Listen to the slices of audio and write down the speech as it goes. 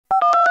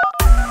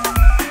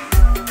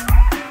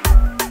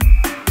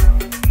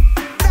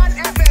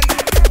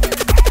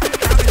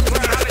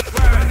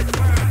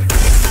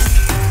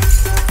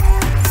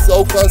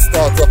Soca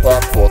Starter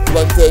Pack for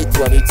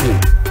 2022.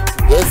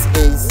 This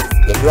is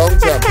the Brown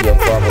Champion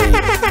family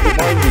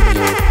reminding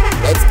you,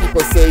 let's keep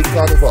a safe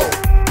carnival.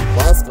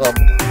 Mask up,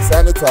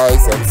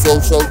 sanitize and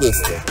social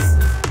distance.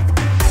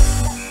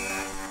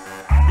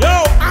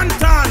 Yo,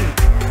 Anton!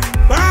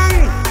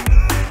 Bang!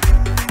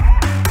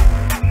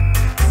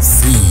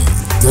 See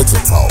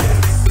Digital.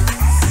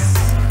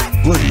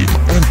 Blame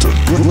Anton,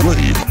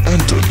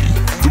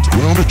 the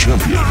ground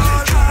champion.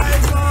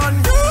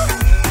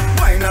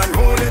 Wine and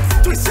hold it,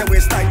 twist your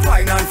waist like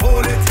wine and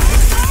fold it.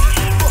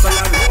 Bubble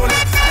and hold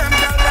it,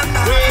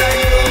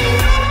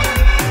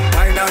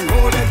 wine and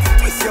hold it,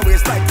 twist your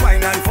waist like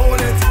wine and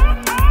fold it.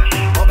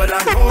 Bubble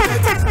and hold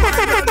it,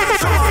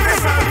 show on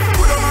yourself.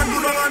 Good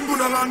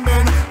on,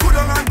 man. Good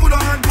on, man.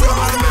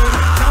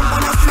 Jump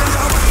on a stage,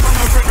 I'm on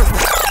a freak.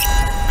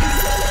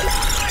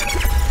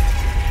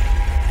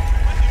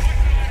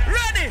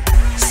 Ready,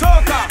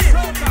 Soca.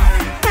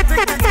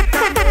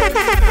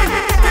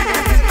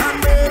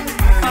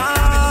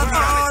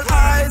 All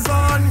eyes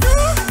on you.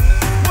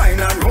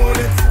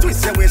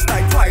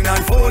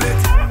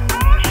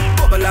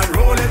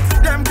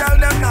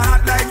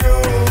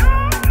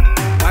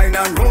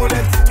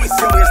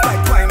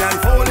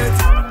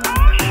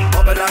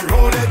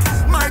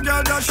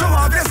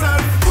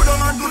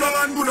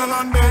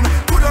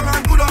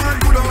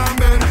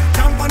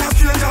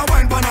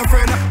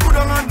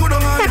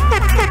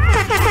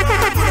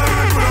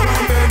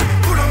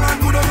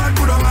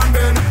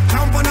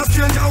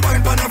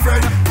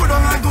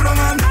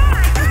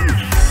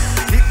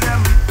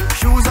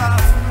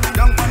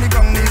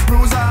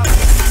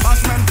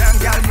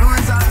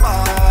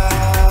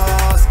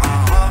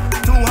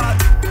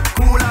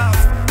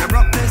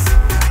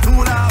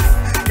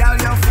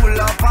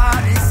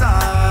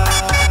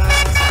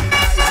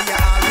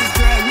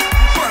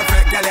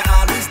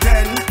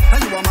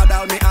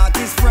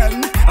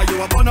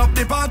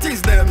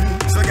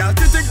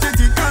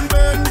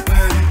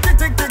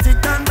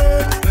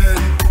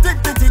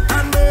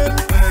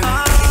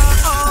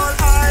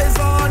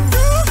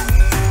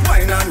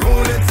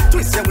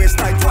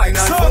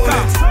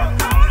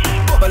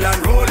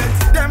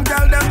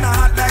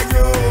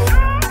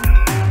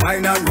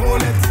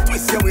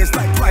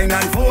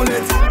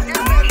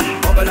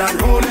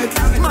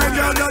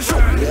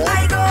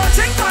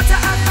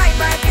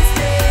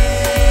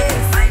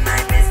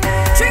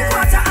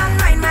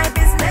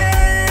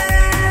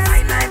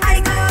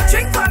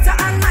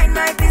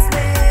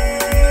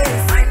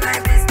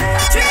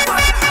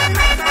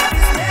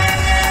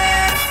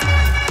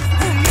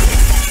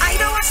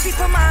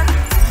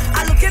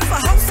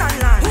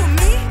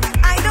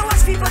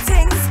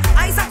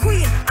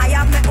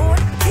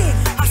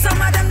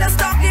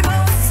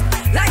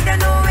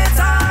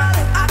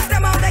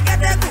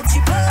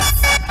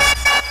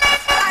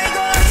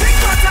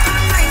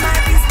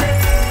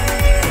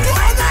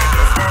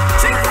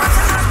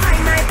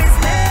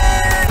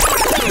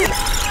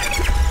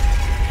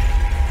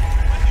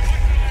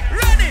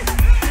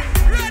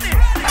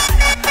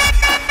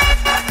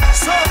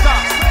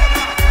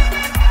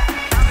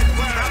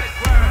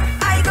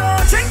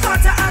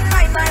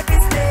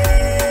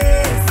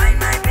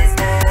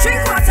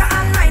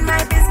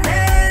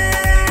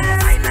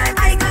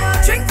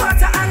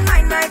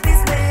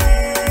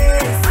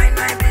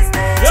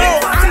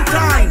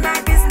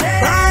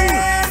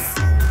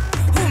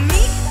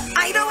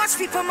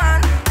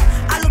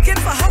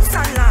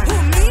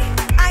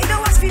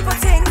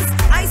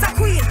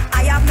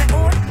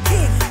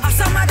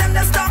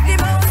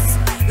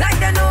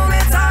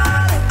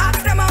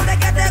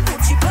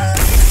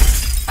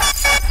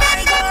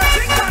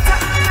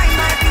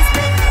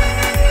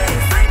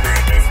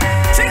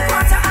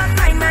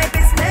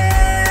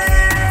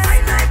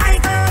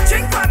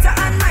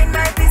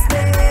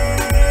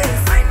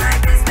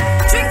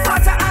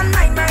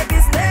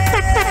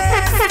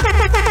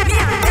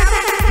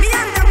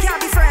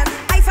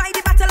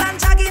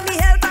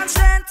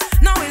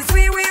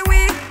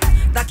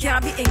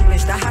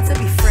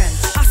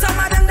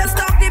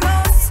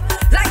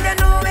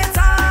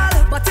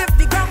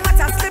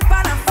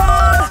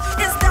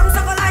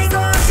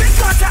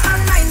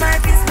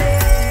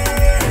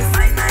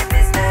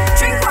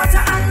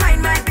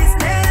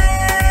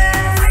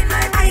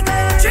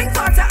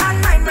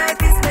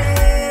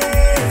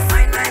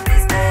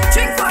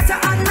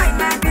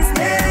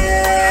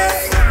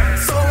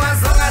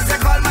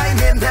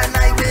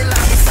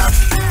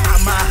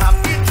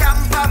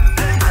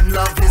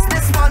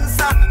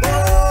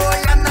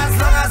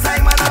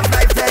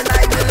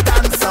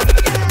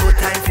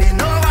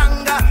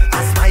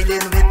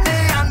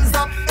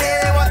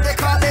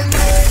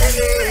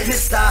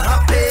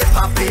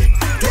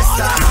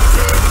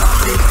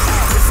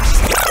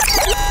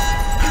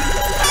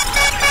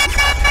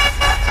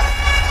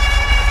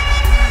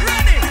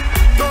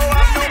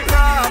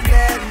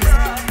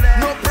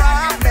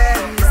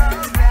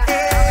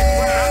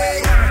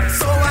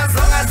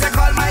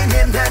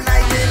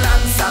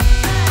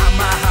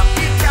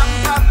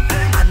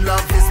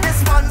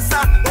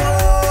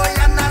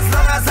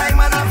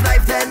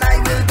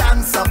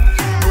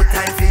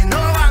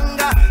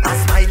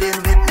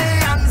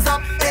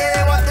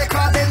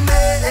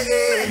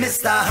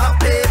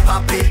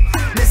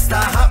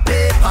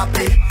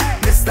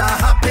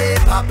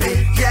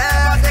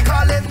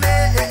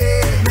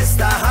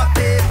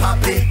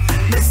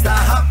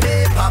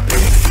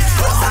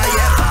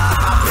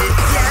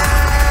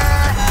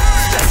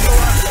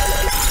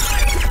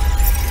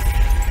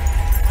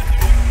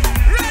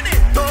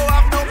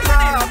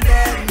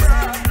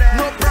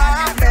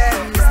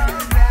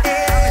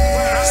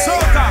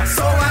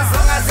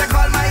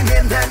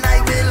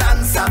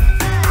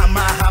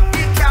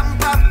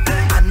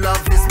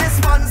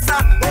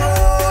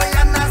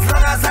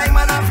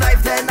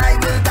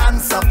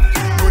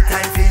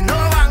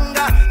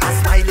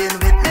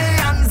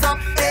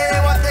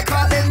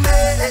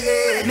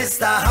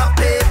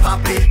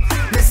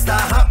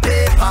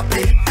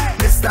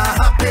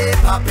 Happy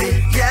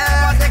Papi,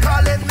 yeah, they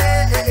calling me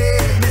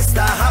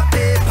Mr.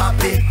 Happy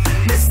Papi,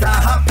 Mr.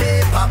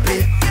 Happy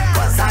Papi.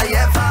 Was I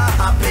ever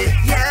happy?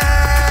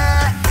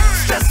 Yeah.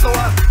 Stress for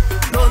what?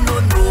 No, no,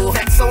 no.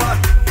 Vex for what?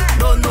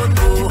 No, no,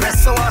 no.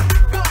 Rest for what?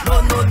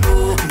 No, no,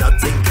 no.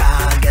 Nothing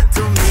can get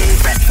to me.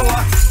 Fret for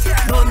what?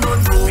 No, no,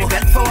 no.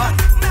 Get for what?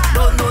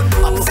 No, no,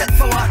 no. Upset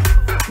for what?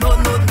 No,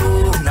 no,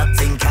 no.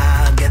 Nothing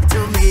can get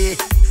to me.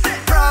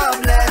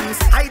 Problems,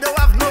 I don't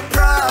have no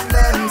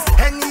problems.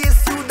 Any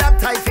issue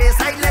that I face,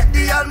 I let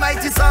the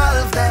Almighty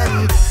solve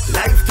them.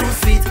 Life too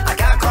sweet, I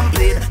can't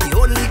complain. The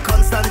only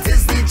constant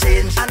is the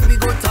change, and we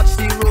go touch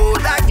the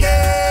road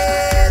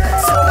again.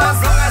 So as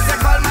long as you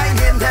call my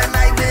name, then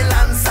I will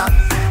answer.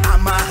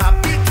 I'm a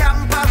happy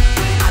camper,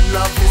 and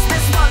love is my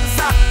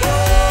sponsor.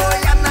 Oh,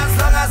 and as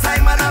long as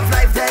I'm man of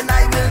life, then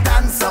I will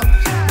dance up.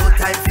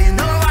 But I feel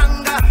no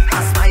anger,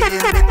 I'm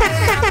smiling with my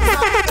hands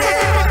up.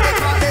 Hey, what they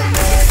calling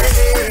me?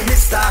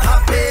 Mr.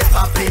 Happy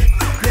Papi,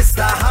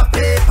 Mr.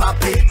 Happy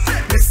Papi,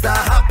 Mr.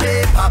 Happy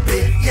Papi.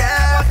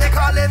 Yeah, what they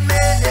calling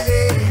me?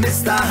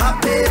 Mr.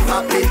 Happy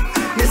Papi,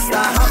 Mr.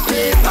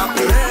 Happy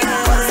Papi.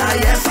 Was I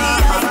ever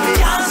happy?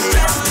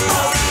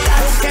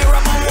 Don't care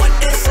about what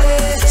they say.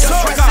 Just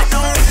press it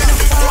down in the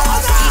floor.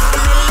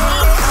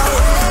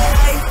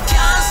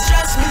 Can't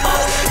stress me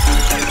out.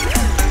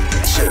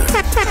 Sure.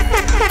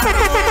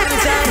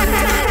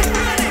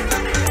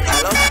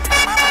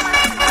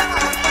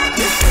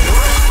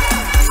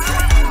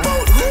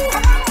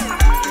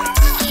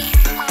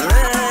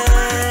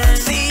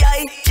 See,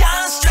 I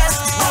can't stress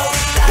me out.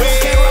 Don't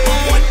care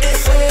about what they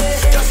say.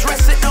 Just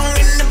rest it down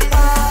in the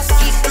bar.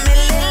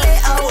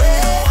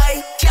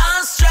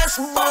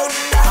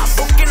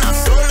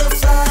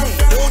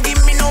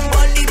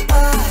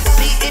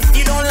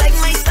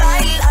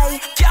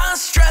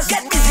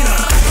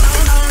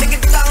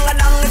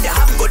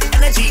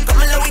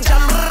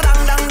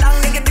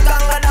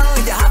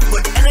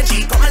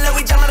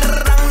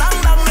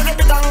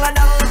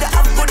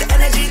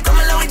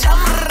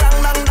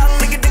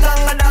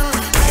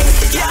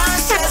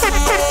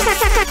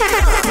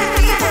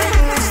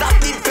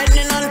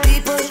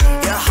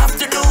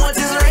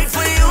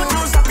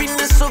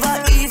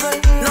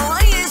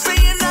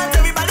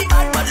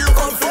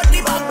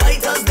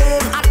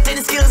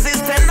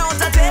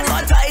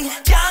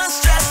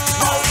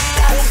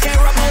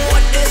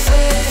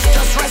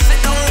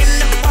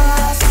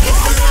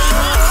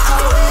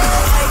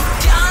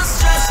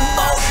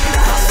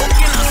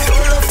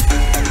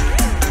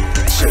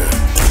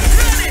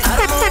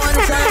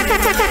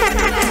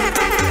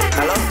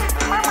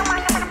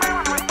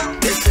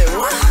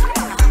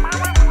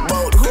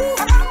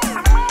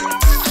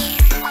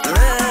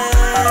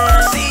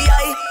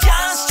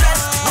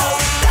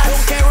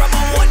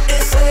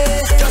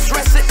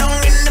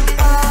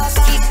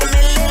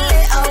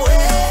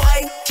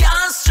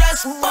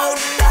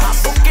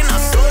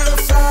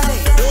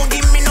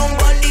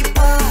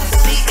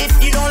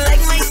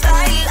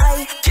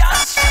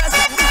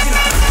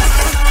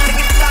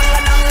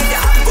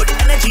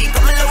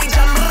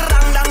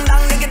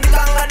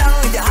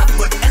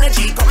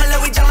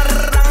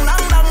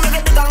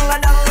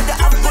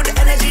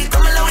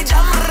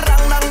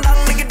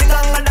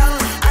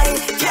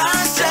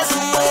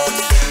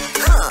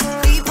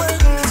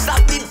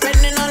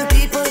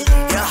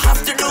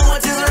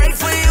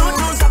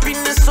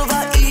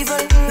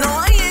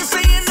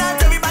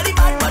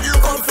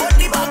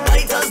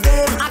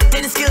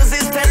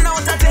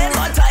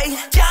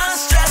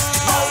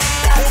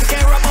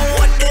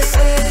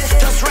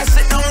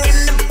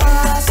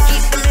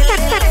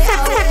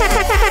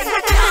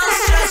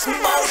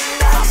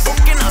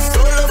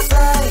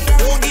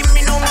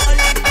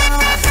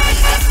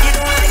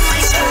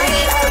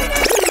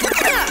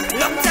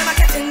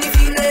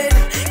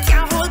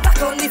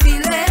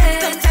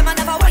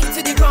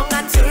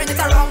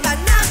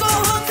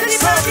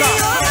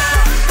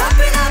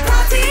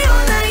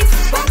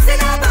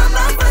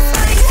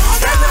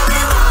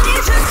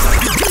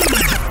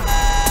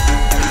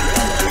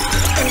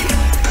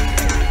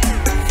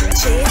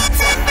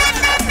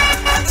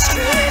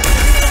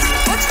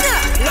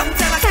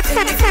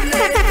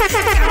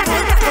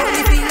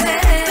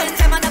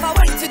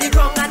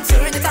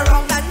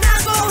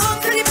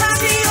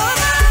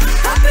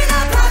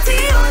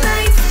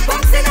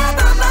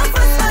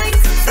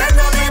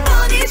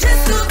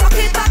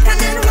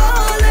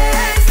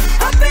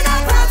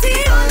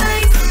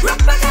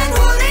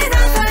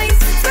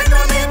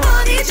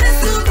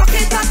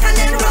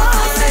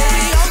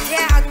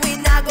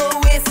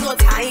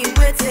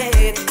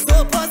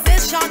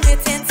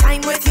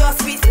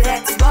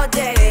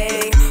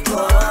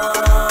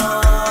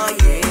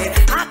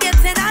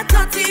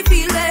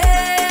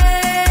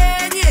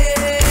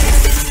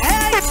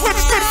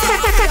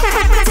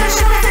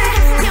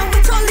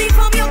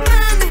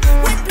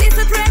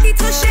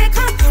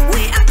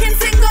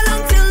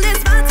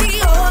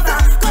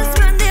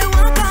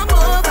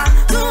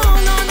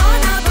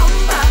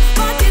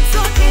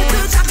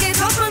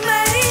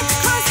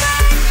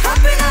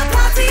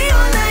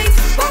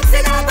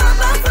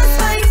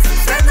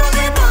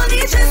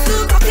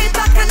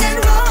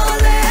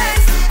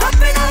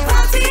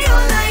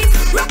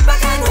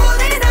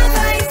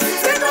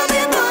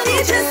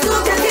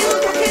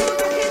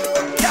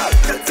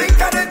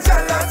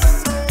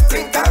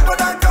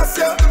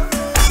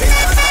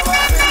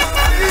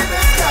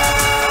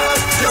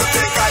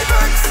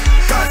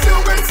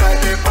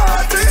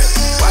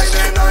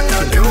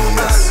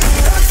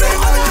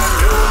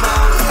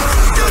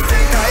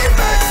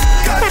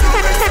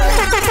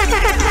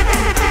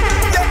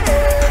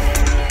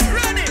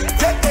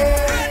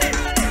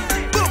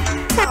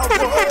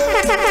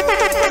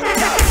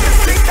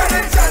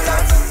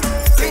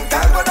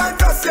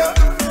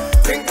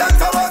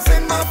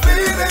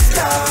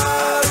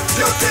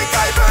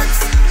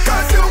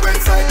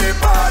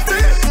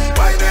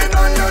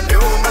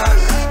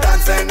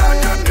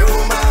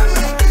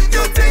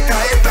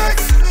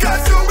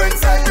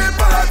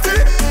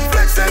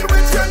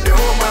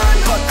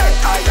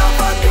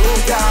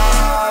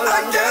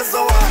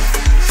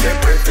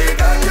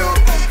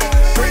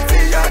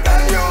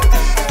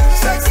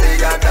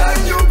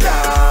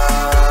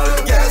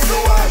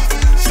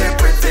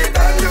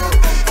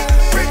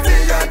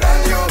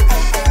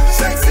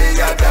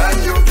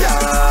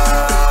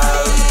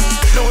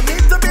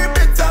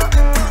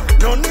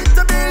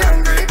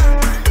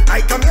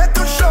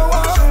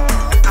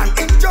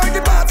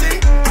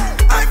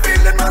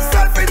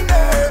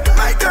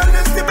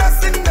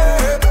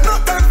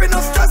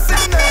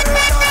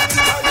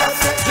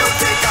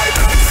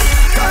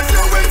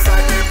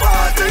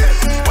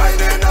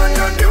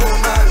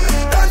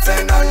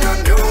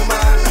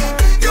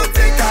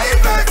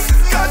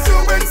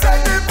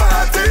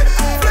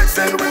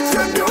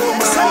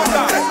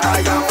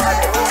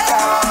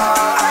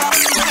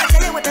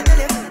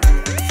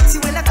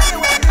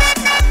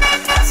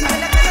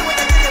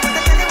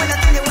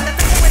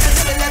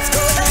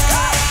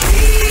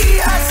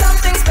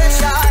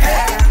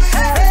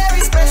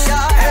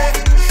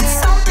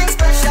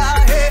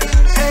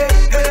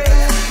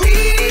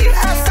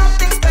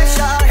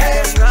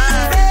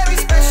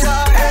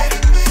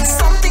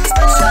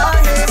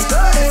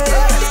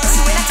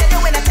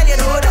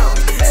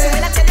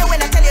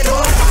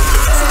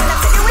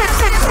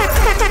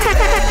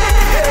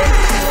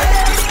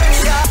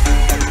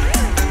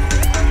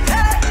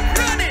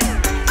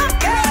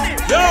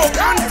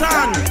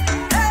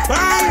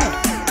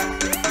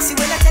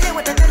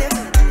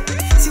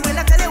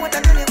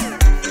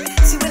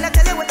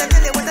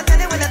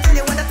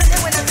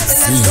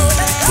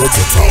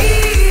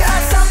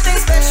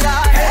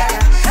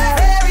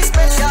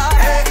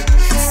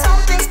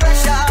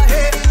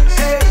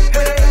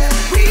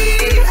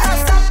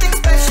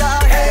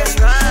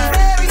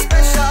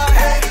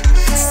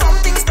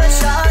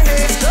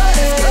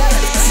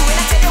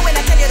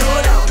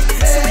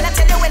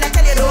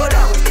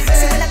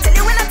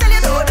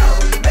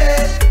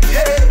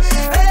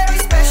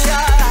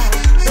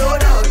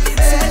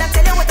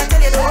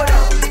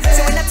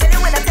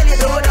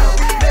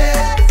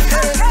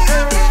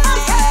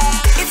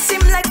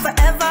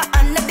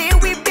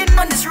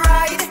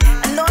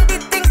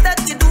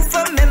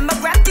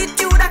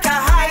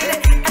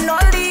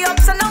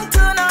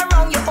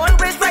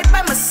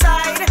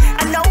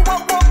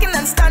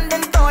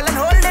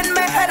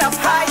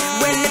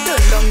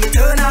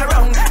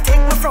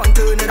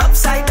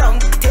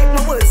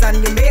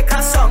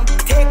 a song.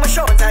 Take my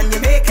short and you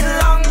make it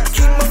long.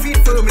 Keep my feet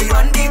firmly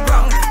on the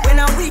ground. When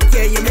I'm weak,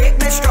 yeah, you make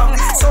me strong.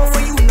 So for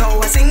you know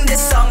I sing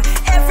this song.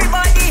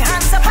 Everybody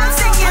hands up and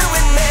sing it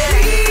with me.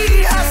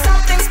 We are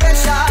something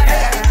special,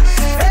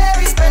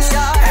 very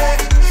special,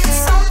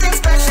 something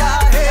special.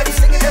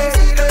 Sing it,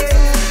 sing it.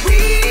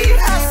 We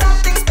are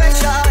something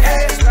special,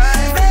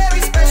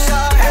 very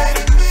special,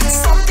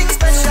 something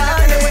special.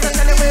 See when I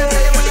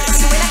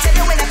tell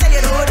you, when I tell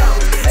you, no doubt.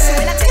 See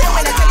when I tell you,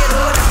 when I tell you,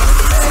 no doubt.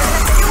 See when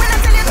I tell you, when I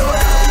tell you, no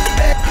doubt.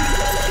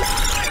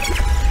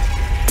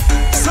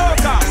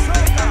 Soca.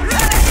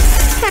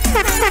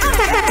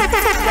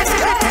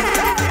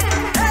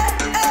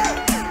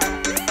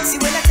 See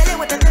when I tell you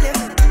what I tell you.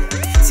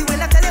 See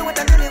when I tell you what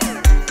I tell you.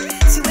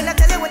 See when I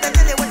tell you what I tell you. What I tell you, what I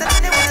tell you, what I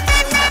tell you,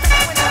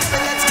 what I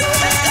tell you. Let's go,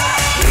 let's go.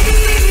 We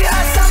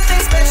are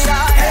something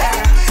special,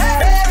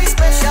 very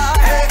special,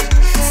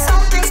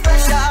 something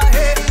special.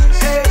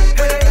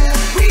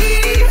 We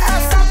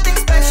are something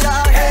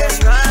special,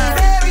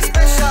 very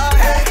special,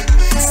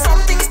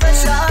 something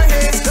special.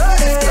 Let's go,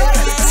 let's go.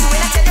 See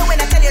when I tell you, when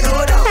I tell you,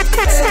 no doubt.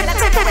 See when I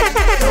tell you, when I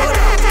tell you, no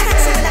doubt.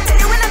 See when I tell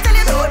you, when I tell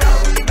you, no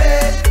doubt.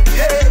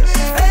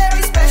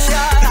 Very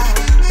special,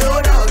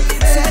 no doubt.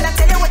 See when I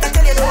tell you what I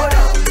tell you, no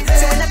doubt.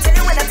 See when I tell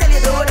you, when I tell you,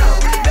 no doubt.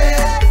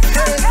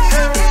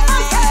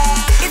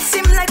 It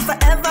seems like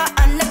forever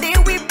and a day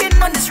we've been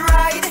on this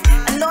ride.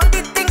 And all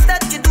the things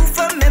that you do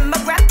for me, my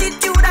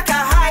gratitude I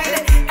can't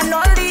hide. And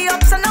all the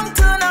ups and downs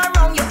turn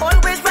around, you're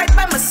always right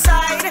by my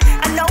side.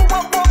 I know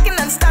I'm walking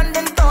and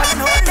standing tall and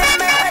holding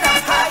my head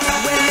up high.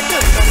 When you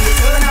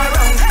turn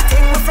around,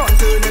 take my front,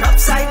 turn it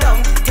upside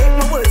down. Take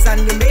my words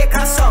and you make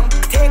a song.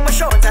 Take my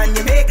short and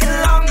you make it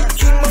long.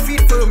 Keep my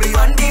feet firmly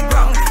on the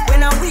ground.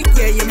 When I'm weak,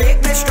 yeah, you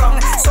make me strong.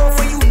 So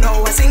for you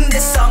know I sing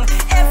this song.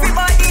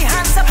 Everybody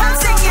hands up and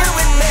sing it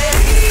with me.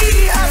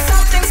 We are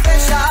something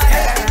special,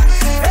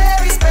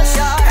 very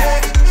special,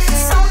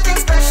 something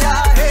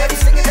special.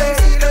 Sing it,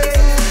 sing it.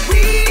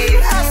 We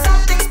are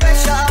something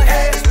special,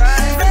 very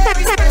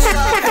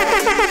special,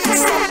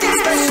 something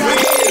special.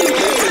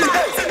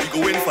 We go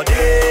in for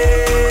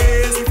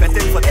days, we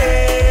fetting for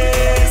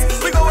days.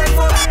 We go in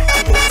for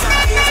days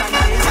and days and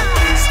days and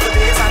days, for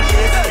days and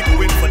days. We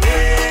go in for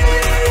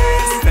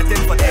days, we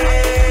fetting for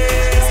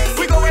days.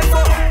 We go in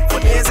for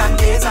days and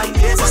days and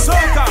days and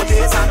Soca. for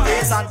days and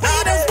days and days.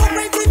 We just walk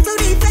right into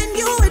the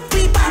venue. It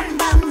we bam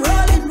bam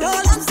rolling,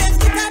 roll on steps.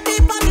 We got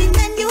deep on the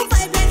menu.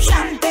 Vibe like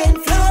champagne,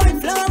 flowing,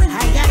 flowing.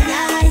 Hi hi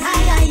hi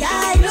hi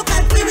hi. Look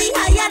at we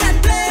higher than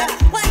play.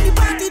 When the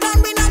party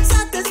done, we not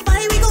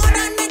satisfied. We go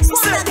down next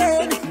one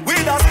again. We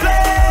just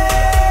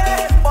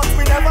play, but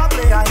we never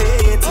play a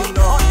hating.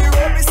 On the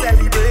road we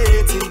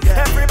celebrating,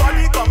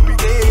 everybody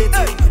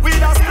congregating. We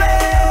just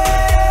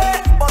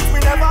play, but we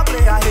never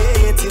play a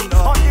hating.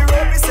 On the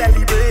road we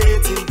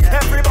celebrating,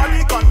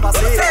 everybody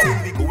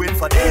conversating. We going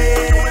for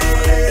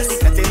days,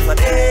 getting for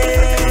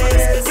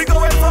days. We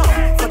going for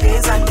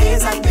days and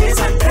days and days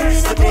and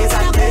days, for days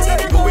and days. We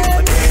going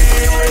for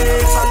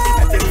days,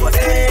 getting for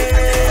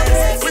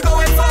days. We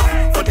going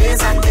for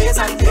days and days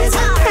and days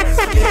and days,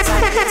 for days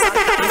and days and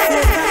days.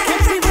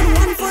 Kids even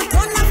 1 foot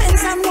on the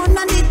fence and 1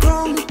 on the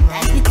ground.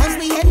 That's because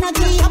we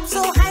energy up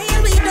so high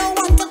and we don't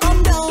want to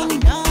come down.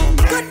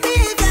 Good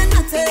behavior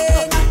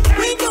nothing.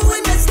 We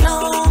doing this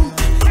long.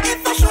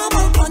 If I show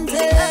about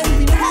content,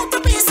 we know how to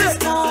be this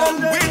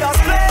long. We just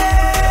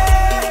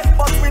play,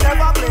 but we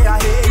never play a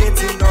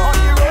hating. On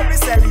the road we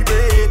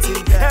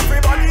celebrating,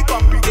 everybody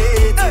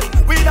congregating.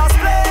 We just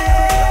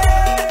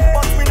play,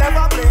 but we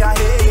never play a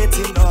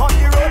hating. On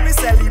the road we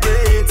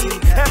celebrating,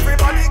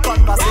 everybody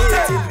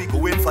conversating. We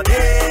going for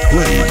days.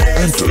 Blame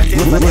Anton,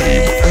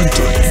 blame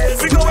Anton,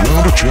 the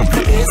ground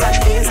champion. Days and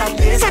days and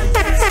days and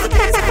days, for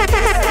days and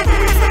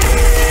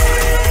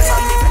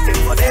days.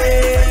 For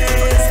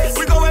days,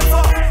 we going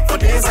for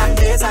days and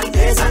days and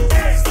days and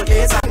days, for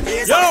days and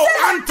days. Yo,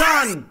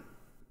 Anton.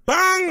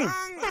 Bang.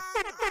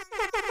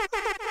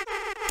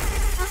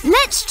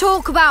 Let's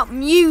talk about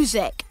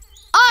music.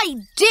 I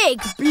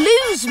dig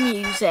blues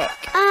music.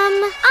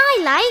 I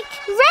like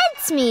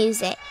Red's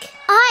music.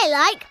 I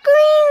like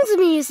Green's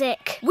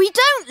music. We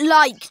don't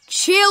like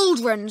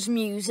children's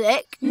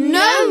music.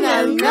 No.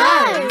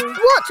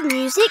 What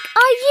music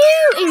are you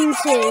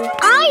into?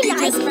 I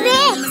like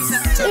this.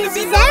 It's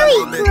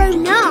very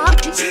grown up.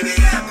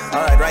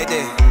 Alright, right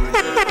there.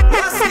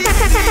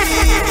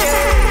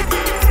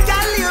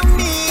 Girl, you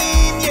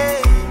mean, yeah.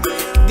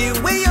 The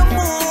way you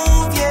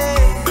move, yeah.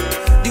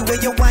 The way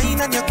you whine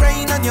and you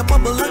grind and you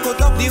bubble and go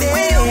down. The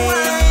way you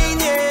whine,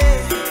 yeah.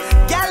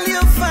 Girl,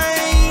 you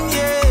fine,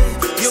 yeah.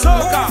 You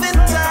Soca. move in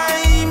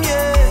time,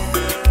 yeah.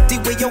 The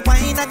way you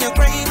whine and you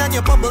grind and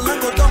you bubble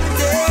and go down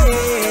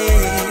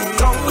there.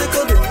 Down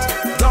little bit,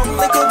 down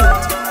little bit.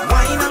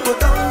 Whine and go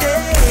down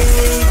there.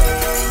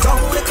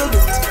 Down little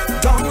bit,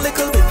 down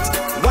little bit.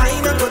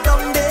 Wine and go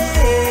down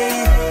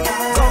there.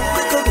 Down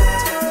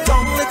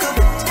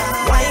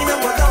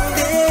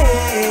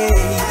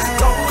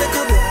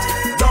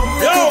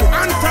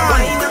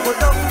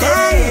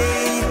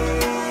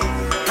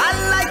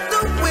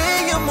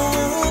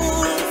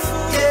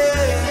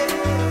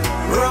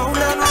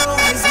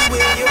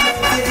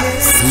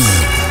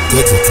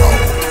Digital.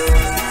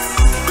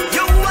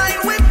 You wine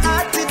with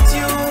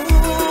attitude,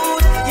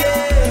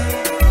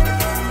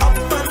 yeah. Up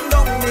and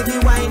down, baby,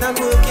 wine and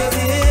work your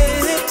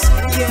hips,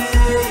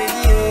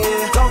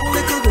 yeah. Down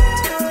little bit,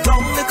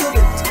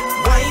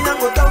 wine and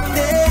go down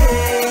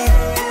there.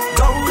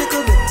 Down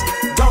little bit,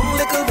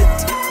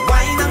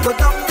 wine and go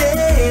down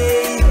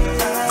there.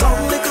 Down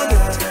little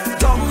bit,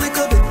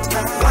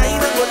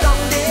 wine and go down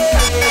there.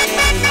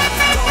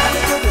 Down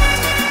little bit,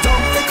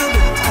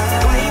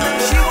 wine and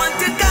she want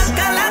to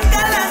kanka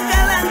lanka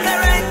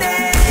right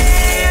there.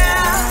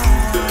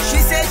 She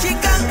said she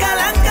kanka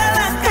lanka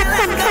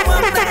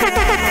one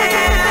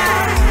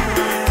there.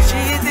 She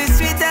is the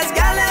sweetest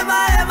girl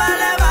ever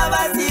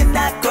seen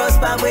that cross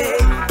my way.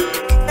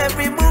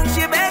 Every move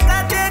she make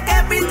and take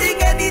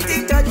everything,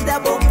 anything touch the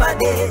bumper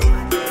day.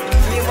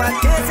 She want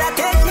taste, I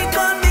take she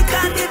come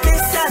because the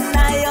best and I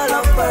all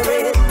up for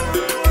it.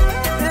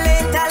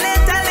 Later,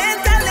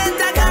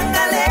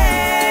 gangale.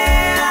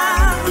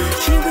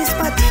 She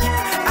whisper deep,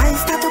 I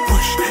start to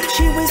push.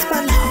 She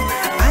whisper loud,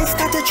 I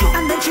start to choke.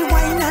 And then she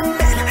whine and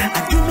bend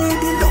and give me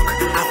the look.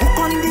 I hook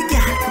on the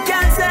girl,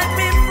 can't set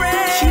me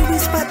free. She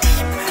whisper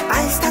deep, I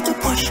start to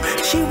push.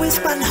 She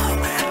whisper loud,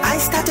 I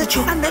start to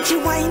choke. And then she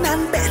whine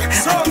and bend and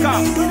give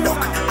me the look.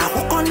 I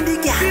hook on the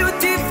girl.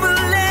 Beautiful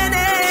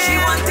lady, she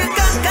want to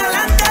kanka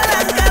lanka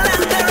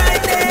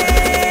right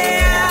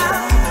there.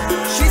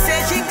 She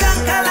said she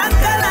kanka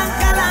lanka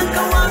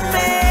one day.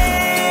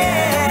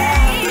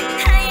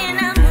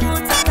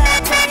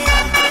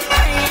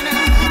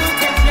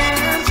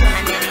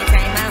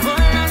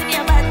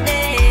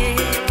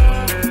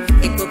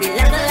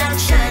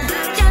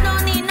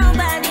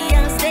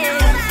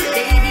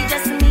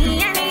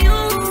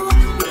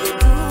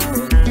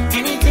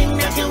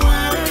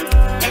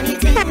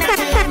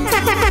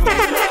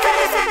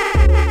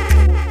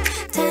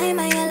 Time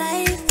of your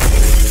life,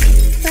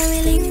 when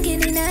we link in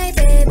the night,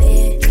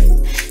 baby.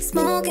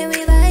 Smoking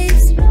we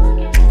vibes.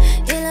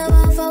 You love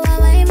all for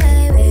what I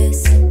my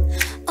waist.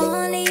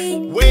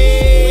 Only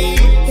way.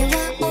 You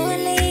are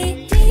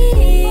only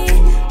me.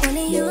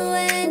 Only you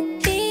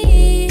and me.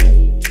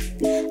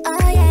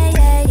 Oh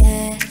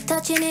yeah.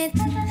 Touching it.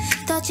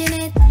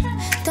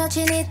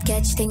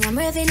 Catch thing, I'm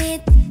revving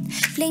it.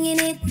 Flinging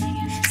it,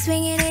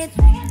 swinging it.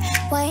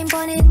 Wine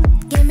on it,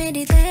 give me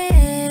the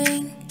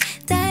thing.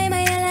 Time of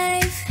your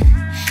life.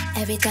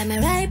 Every time I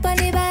ride on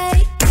the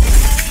bike.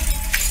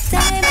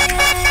 Time of your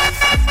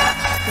life.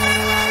 When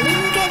you are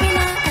link every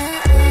night.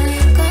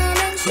 Come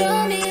and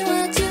show me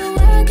what you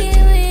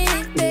working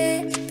with,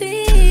 baby.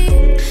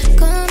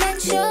 Come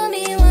and show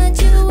me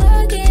what you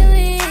working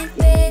with,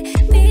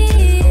 baby.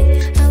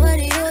 How are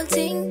the whole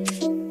thing?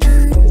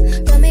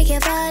 Come make you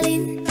fall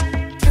in.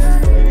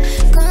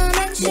 Come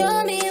and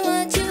show me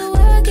what you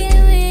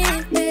working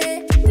with,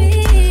 baby.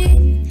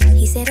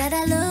 He said that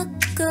I look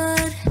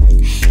good.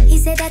 He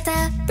said that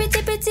I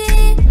pretty.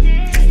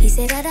 He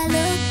said that I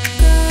look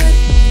good.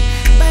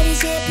 Body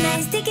shape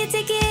nice, ticky.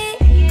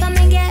 Come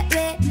and get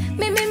with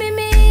me.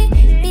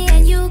 Me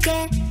and you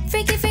get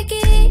freaky.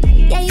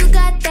 Yeah, you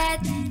got that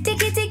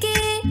ticky.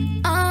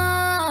 Oh,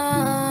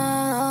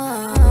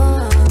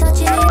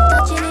 touching it.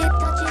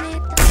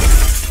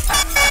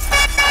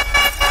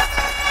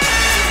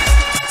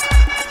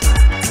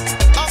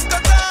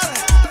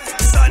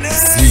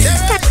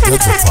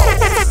 Digital.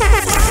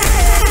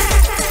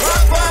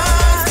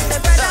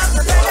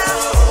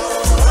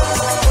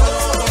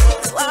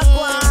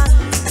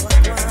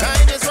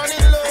 Time is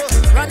running low.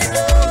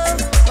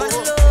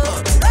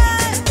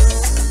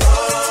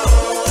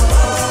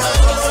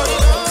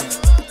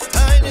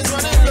 Time is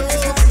running low.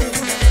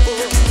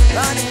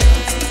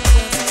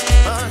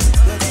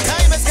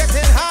 Time is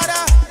getting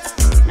harder.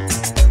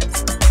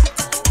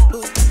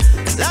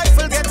 Life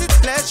will get its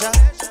pleasure.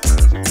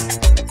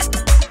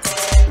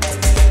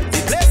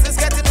 The place is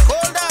getting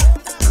colder.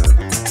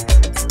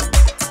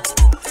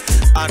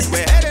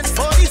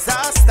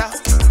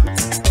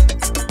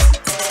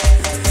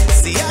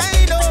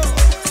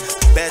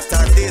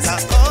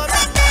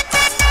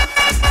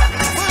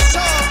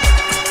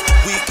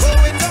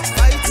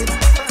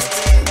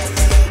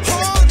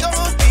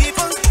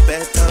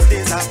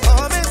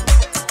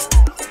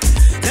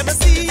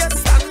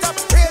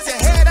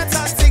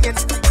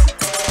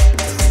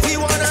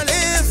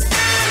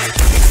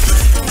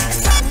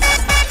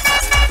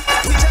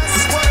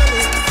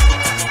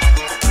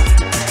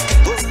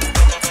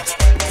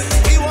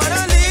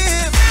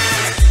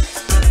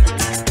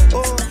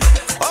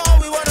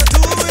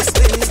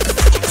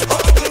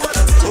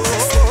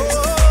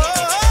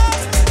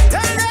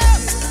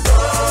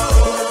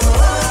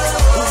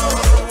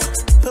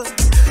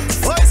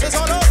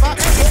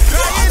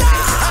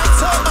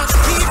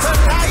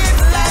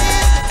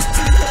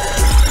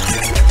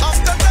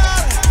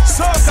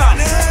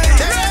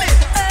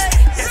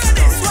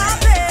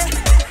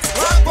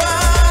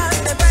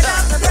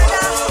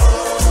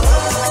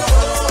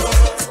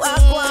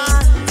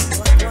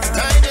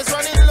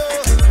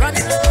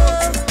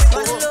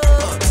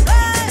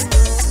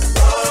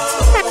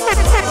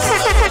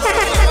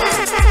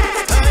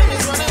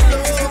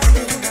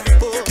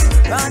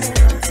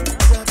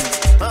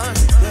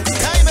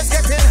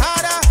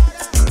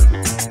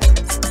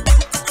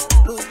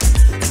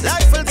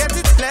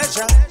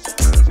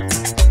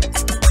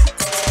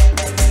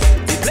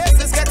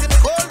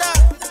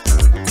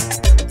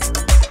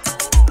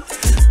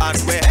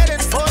 and we're heading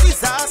for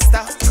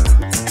disaster.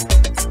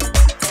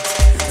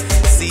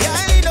 See,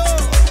 I know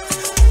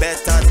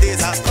better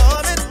days are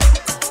coming.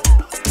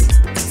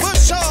 For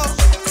sure,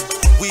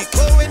 we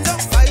going down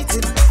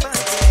fighting.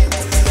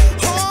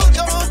 Hold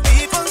on,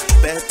 people,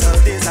 better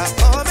days are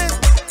coming.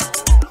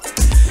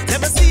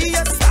 Let me see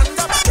you stand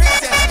up,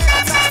 raise your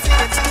hands and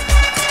sing it.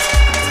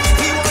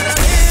 We wanna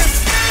live.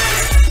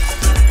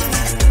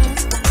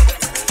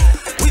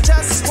 We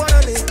just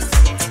wanna live.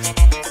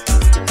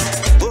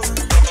 Oh.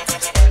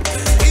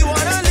 We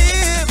wanna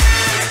live.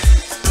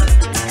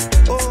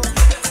 Oh.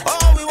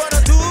 All we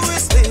wanna do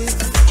is live.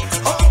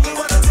 All we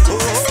wanna do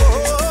is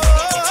live.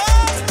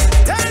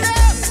 Tell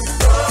them.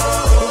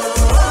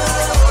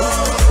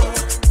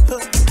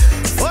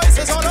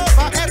 Voices all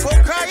over, echo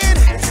crying,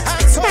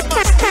 and so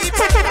much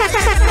people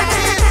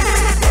lying.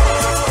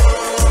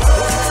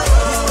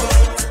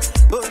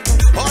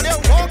 All you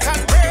walk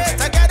and pray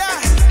together.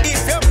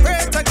 If you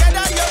pray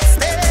together, you'll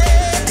stay.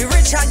 The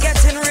rich are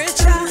getting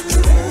richer.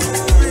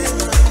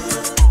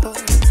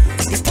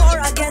 The poor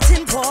are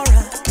getting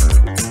poorer.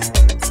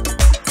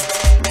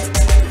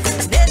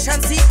 Nation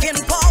seeking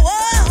power.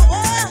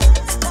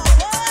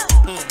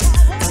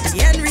 But the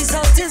end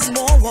result is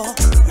more war.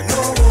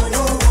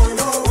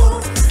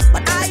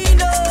 But I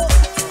know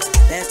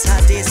better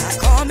days are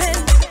coming.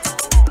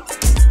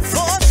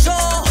 For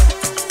sure,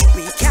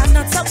 we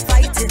cannot stop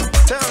fighting.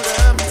 Tell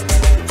them.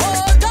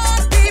 Hold on,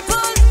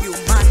 people,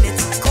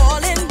 humanity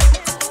calling.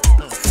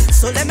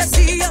 So let me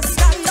see you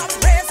stand up,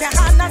 raise your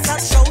hand and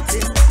start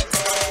shouting.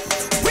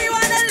 We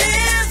wanna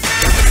live.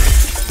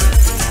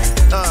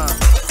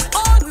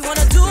 All we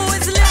wanna do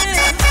is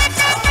live.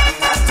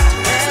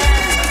 Yeah.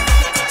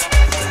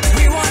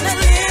 We wanna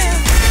live.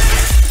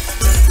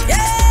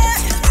 Yeah.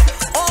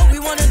 All we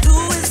wanna do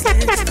is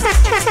live. We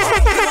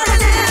wanna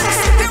live.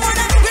 We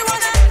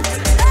wanna.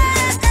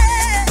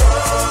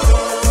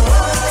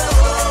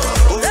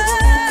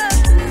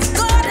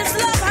 God is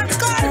love and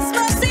God is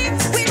mercy.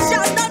 We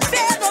shall not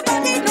fear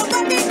nobody.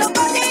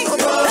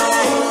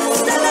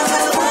 Stand up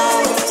and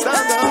fight.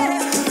 Stand up.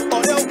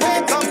 All you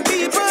wake up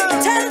people.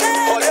 Tell them.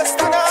 All you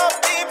stand up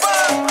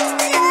people.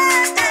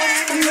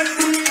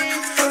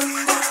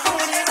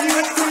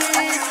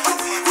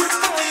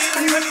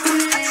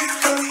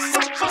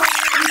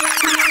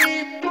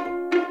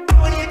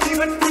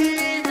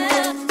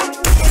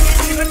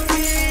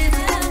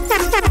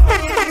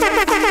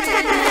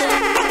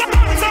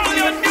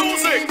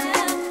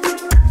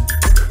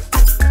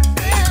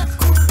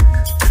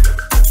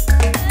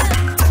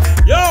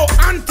 Yo,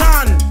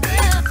 Anton!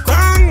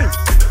 Bang!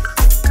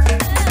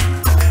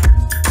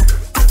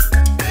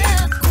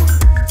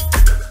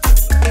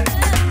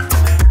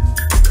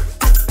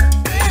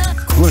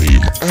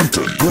 Blame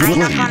Anton.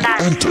 Blame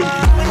Anton.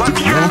 The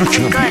Crown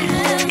Champion.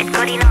 It's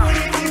good enough.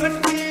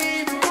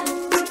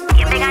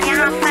 You big on your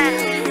half man.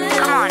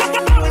 Come on.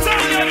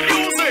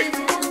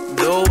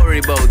 Don't worry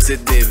about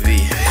it, baby.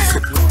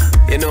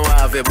 You know I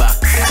have your back.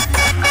 I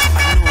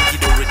know he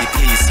don't really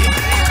please you,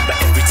 but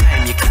every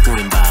time you keep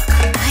going back.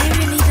 I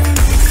really don't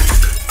know.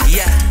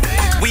 Yeah,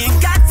 we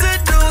ain't got to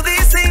do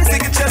these things, we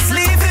can just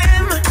leave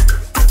him.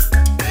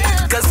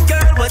 Cause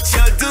girl, what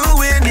you're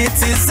doing, it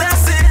is a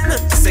sin.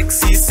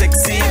 Sexy,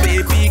 sexy,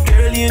 baby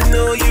girl, you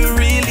know you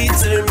really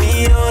turn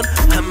me on.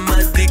 I'm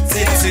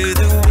addicted to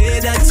the way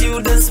that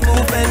you just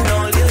move and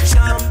all your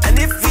charm. And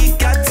if we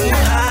got to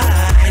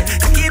hide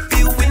to keep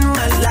you in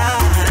my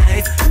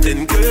life,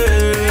 then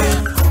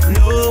girl,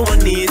 no one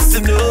needs to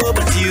know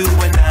but you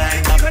and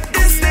I.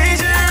 This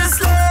dangerous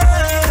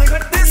love,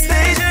 this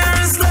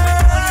dangerous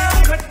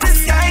love.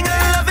 This kind of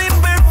love ain't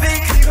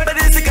perfect, but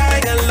it's the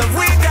kind of love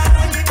we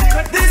got.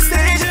 This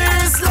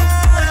dangerous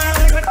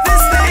love,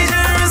 this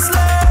dangerous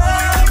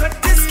love.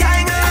 This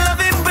kind of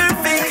love ain't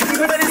perfect,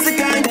 but it's the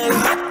kind of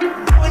love.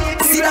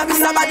 See that be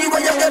somebody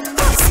where you get.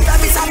 See that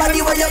be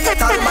somebody where you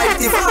get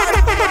almighty Father.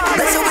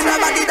 Bless you with the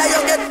body that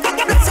you get.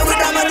 Bless you with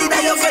the body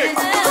that you get.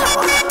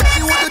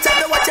 You want to tell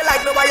me what you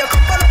like, me why you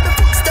come follow the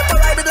footstep,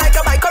 ride it like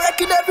a bike,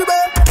 correcting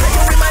everywhere. And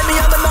you remind me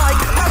of a night.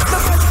 That's the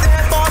first day,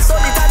 boss,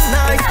 solid at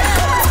night.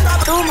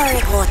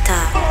 Turmeric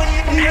water.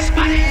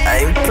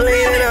 I'm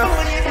playing it up.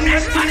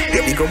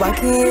 Yeah, we go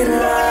back in,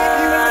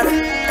 lad.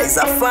 It's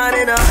a fun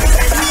enough.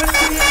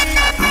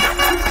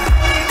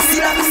 See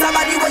that be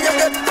somebody where you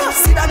get.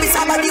 See that be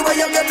somebody where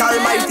you get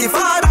almighty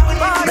Father.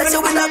 Bless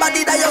you with the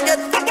body that you get.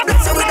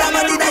 Bless you with the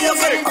body that you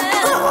get.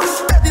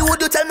 Baby,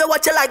 would you tell me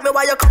what you like, me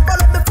why you come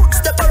follow me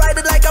footstep, ride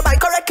it like a bike,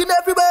 correcting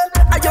everywhere.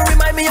 And you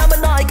remind me I'm a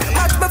Nike.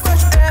 Match me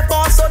fresh air,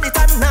 force on it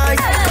at night.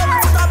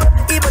 Comfortable,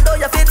 even though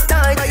you fit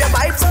tight. Now your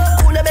vibe so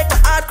cool, you make my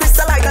heart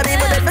crystalline. And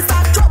even if I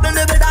start trouble,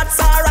 living that's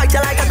alright. You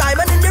like a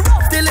diamond in the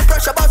rough, till the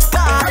pressure bust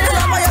fly. You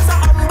love why you're so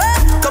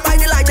humble. Combine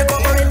the light, you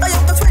cover it. Now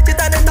you can switch it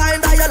anytime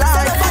that you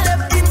like. So for them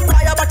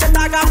inquire, but you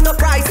tag off the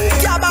price.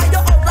 Yeah, buy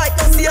you out like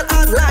no sale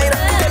online.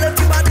 Tell them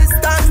keep a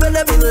distance when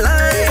them in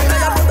line. Now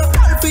you put the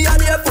call for your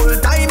day full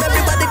time.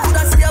 Everybody could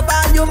have see your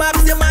value,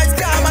 maximize.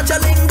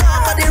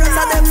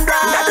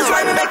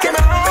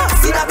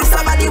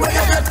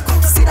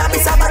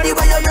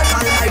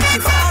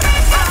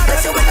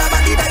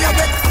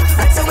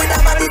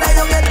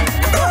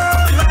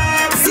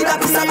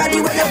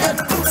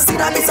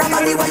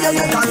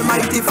 yet,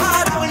 Almighty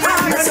Father.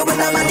 Bless you with a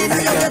man in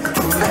your yet.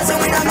 Bless you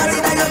with a man in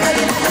your yet.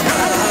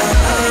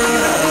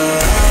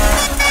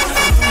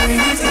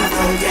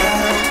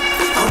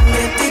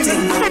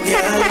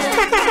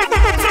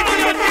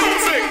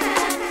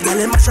 Girl,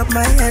 you mash up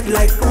my head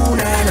like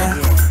punana.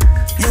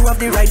 You have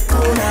the right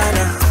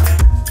punana.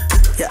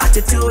 Your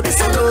attitude is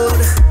so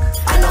good.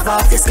 I love how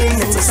your skin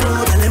is so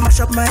smooth. Girl, you mash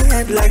up my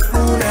head like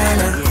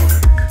punana.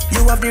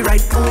 You have the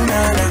right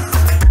punana.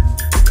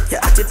 Your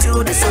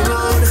attitude is so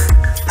good.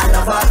 I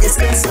love how your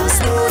skin so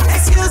smooth.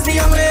 Excuse me,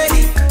 young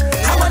lady,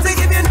 I want to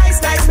give you nice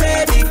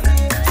baby.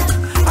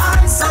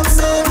 I'm some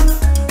soon.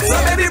 So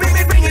baby, bring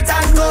it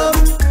and come.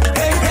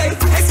 Hey,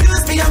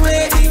 excuse me, young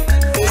lady,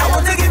 I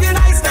want to give you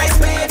nice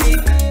baby.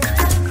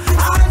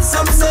 I'm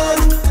some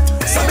soon.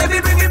 So baby,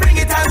 bring it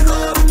and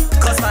come.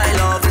 Cause my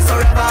love is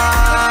forever.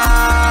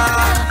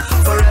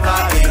 Forever,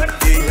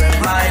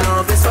 my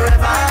love is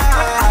forever.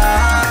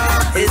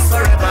 It's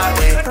forever,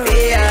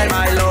 yeah.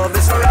 My love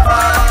is forever.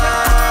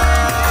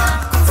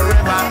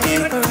 Forever,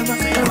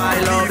 my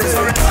love is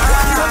forever.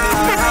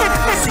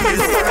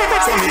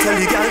 So me tell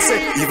the girl say,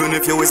 even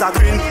if you is a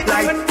green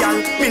light girl,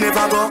 me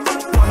never go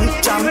one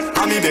jam.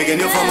 And me begging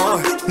you for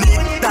more.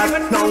 Need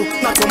that now,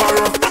 not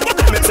tomorrow.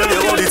 Let me tell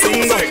you all the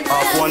things of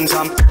one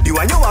jam. The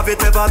one you have it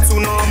never too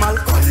normal.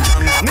 One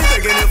jam. And me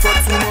begging you for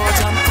too much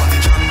jam. One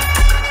jam.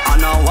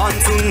 And I want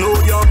to know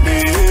your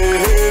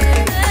name.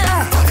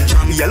 One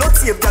jam. Yellow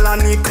tape girl I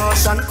need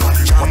caution. One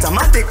jam. But I'm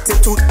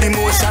addicted to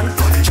emotion.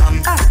 One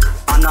jam.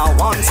 And I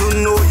want to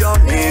know your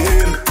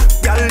name.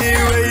 Girl, the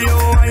way you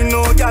I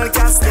know, girl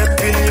can't step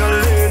in your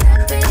lane.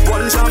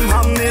 One jam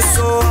have me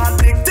so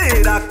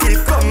addicted, I keep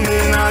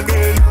coming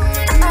again.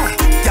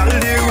 Girl,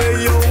 the way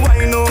you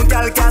I know,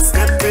 girl can't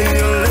step in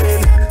your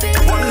lane.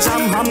 One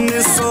jam have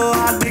me so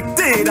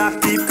addicted, I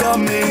keep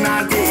coming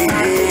again.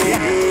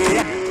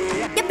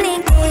 You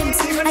playing games,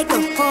 I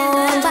go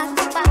home back.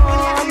 I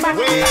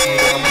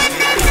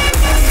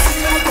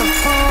go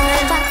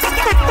home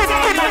back.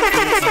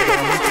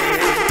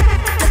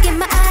 Look in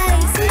my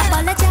eyes,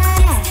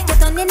 apologize.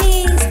 Get on your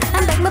knees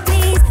and beg me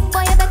please.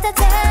 Boy, you better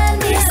tell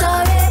me you're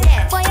sorry.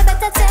 Boy, you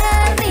better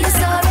tell me you're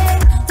sorry.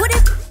 What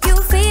if you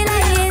feel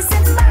like it's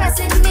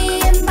embarrassing me?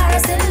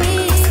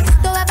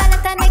 Don't have a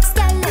lot of next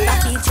girl, never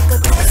feel you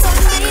could go on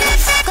me.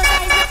 Cause I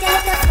not your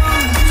little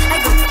friend, I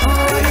go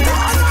on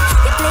back.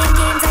 You playing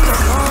games, I go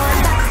on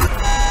back.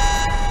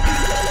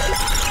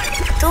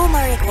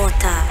 Turmeric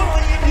water.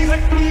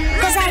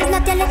 Cause I'm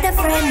not your little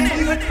friend.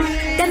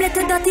 Them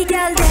little dirty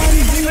girl, them.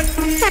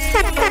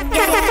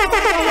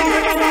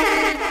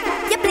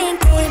 You playing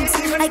games,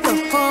 I go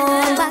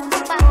home back.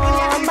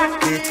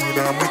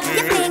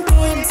 You playing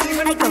games,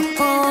 I go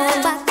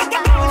home back.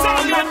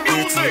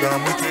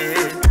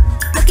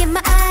 Look in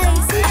my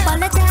eyes,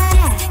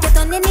 apologize. Get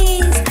on your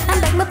knees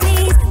and beg me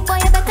please. Boy,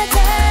 you better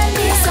tell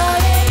me you're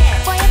sorry.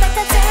 Boy, you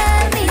better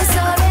tell me you're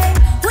sorry.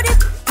 What if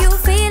you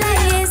feel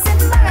like it's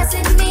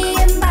embarrassing me?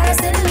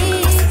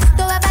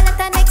 Don't have a lot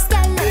of next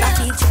girl, never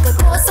feel you could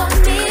go on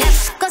me.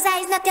 Cause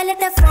I's not your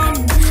little friend,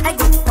 I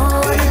go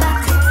on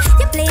back.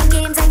 You playing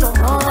games, I go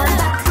on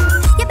back.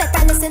 You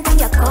better listen to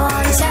your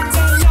conscience.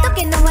 Don't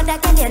get no other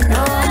girl, you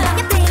know.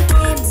 You playing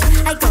games,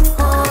 I go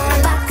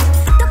on back.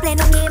 Don't play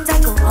no games, I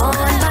go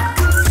on back.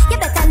 You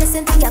better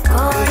listen to your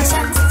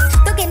conscience.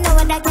 Don't get no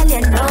other girl,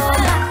 you know.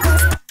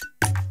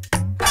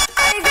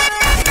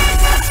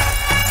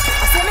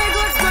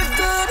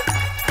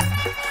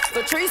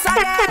 You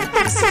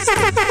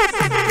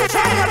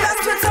try your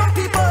best with some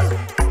people,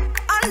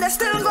 and they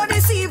still gonna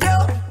deceive you.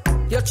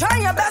 You try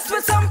your best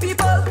with some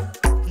people,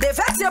 they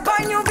vex you by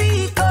your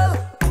vehicle.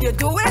 You're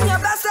doing your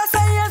best to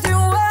say as you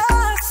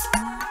was.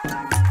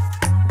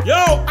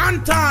 Yo,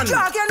 Anton!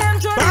 Dragging them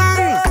through the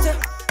gate,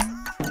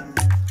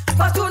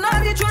 but you know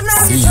the truth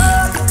not See the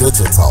truth.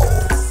 digital.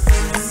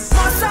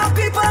 But some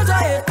people do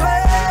it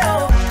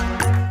well.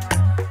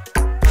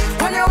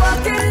 When you're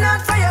working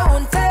out for your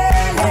own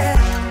thing, yeah.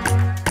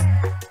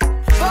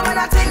 But when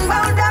I think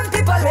about them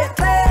people they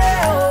play,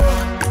 oh,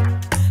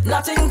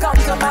 nothing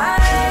comes to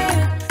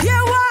mind.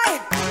 Yeah, why?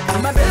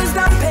 My bills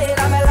done paid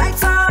and my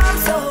lights on,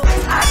 so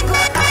I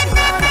good.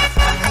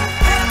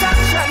 Pay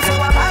attention to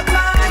a bad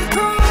man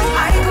crew.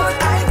 I good.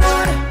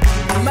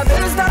 My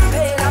bills done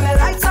paid and my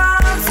lights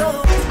on, so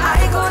I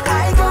good.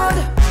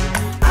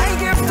 I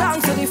give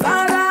thanks to the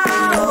Father.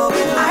 Oh,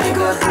 I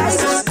good.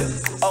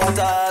 Out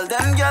all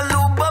them girl who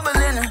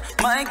bubbling,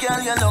 my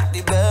girl you look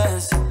the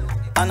best.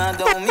 And I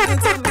don't mean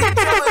to be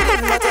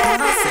troubling, but I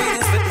wanna say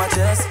this with my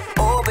chest.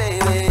 Oh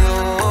baby,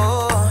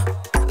 oh,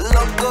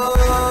 look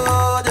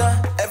good.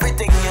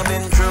 Everything you've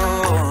been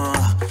through,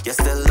 you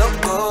still look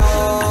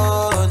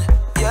good.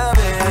 Yeah,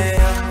 baby.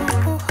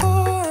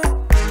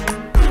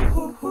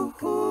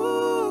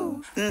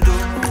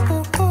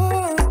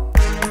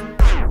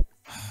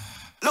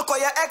 Look how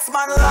your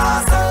ex-man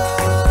lost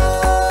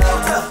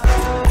out.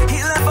 He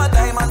left a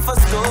diamond for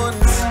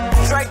stones.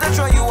 Tried to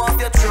throw you off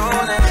your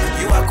throne,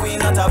 and you a queen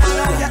not a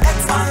balloon. Your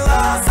ex-man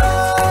lost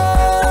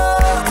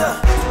out.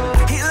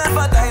 He left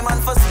a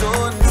diamond for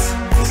stones.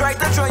 Tried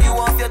to throw you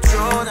off your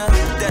throne,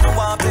 then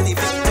one penny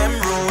victim.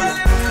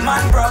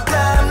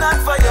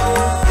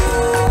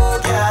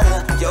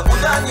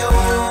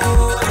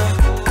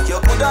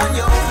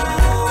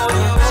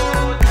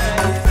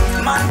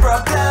 Man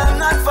problem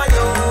not for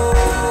you,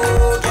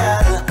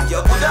 girl. You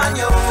good on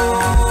you.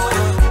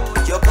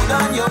 You good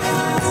on you.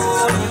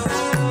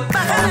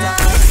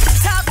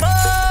 Talk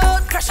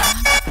about pressure.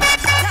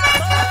 Talk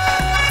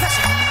about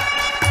pressure.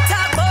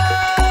 Talk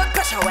about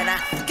pressure when I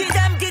give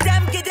them.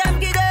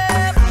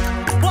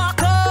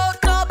 Walk out,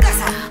 no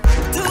blesser.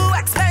 Too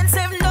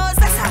expensive, no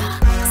zesser.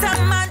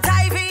 Some man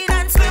dive in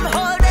and swim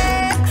whole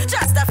day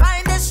just to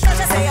find this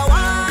treasure. Say you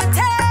want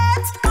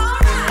it.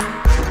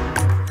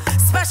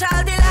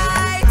 Special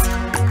delight.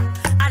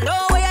 I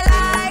know what you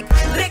like.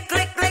 Lick,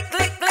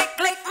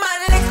 man,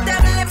 lick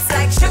them lips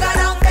like sugar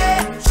down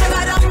there. Say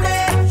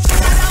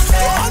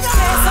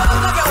so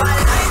good, you all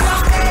night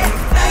down there.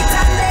 Night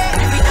and day,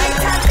 every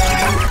night and day.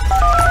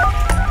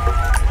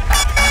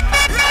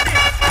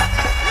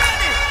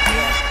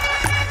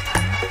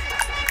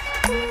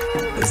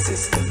 The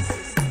system.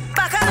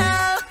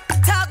 Bacchanal,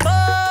 talk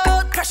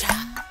about pressure.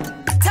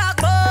 Talk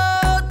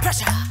about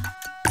pressure.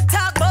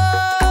 Talk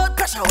about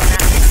pressure. When I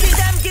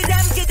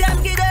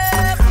give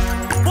them.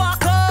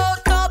 Walk out,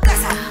 no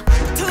blesser.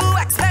 Too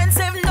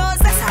expensive, no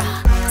zesser.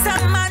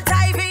 Some man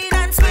dive in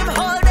and swim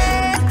whole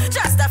day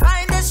just to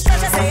find this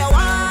treasure. Say you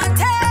want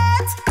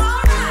it.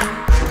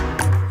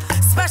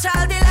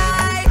 Special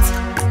delight.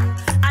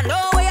 I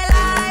know what you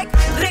like.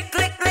 Lick,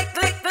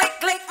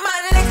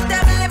 man, lick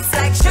them lips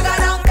like sugar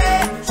down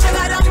there.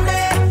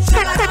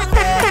 Say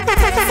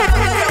so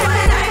good, you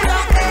all night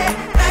down there.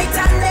 Night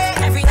and day,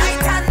 every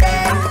night and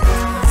day.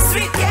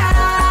 Sweet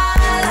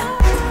girl,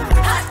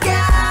 hot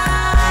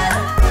girl,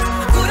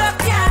 good up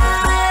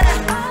girl.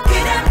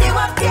 Give them the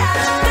up girl.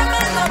 The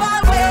man go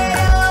all way,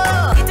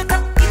 oh. Eat it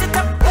up,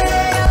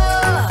 way,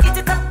 oh. Eat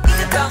it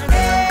down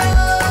there,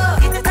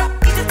 oh. Eat it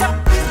up.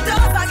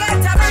 Don't forget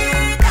to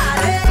breathe,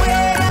 darling,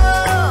 way,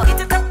 oh.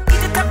 Eat it up,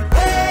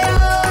 way,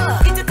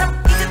 oh. Eat it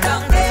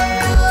down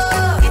there,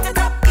 oh. Eat it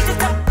up.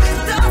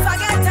 Don't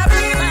forget to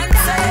breathe, man.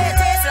 Say it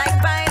tastes like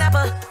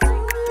pineapple,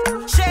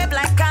 shape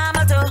like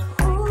camel toe.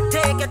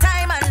 Take your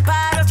time and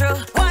paddle through.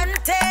 One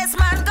taste,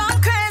 man, gone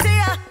crazy,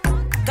 yeah.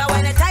 'Cause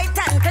when it's tight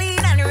and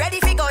clean and ready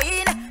for go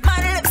in,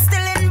 man, lips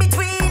still in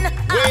between.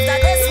 After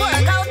this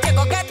workout, you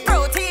go get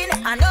protein.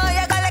 I know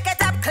you gonna lick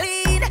it up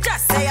clean.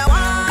 Just say you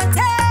want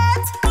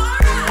it.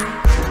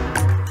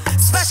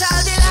 Special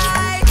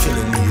delight.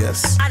 Killing me,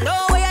 yes. I know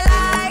what you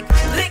like.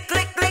 Lick,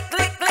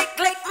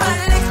 man,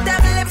 lick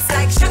them lips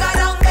like sugar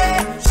down there.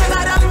 So good, you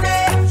all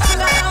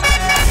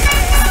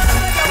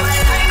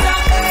night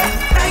down there.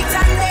 Night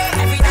and day,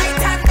 every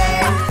night and day.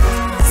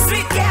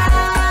 Sweet girl,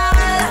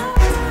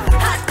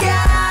 hot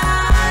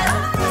girl,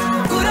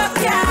 good up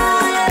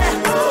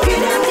girl.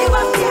 Give them the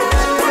up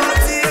girl.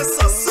 Taste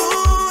so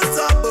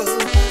suitable.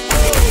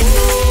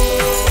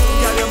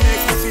 Girl, you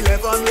make me feel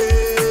heavenly.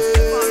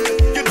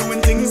 You're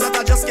doing things that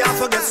I just can't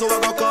forget, so I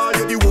go call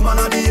you the woman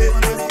of the year.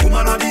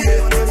 Woman of the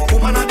year.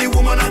 Woman of the.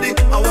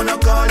 I wanna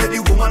call you the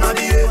woman of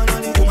the year.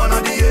 Woman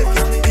of the year.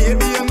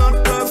 Baby, you're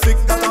not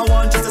perfect, that I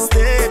want you to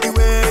stay the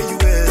way you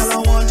is. Girl,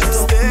 I want you to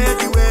stay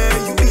the way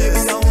you is.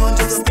 Baby, I want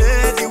you to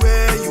stay the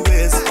way you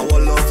is. I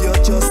will love you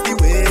just the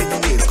way you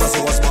is. 'Cause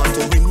you was born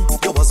to win,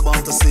 you was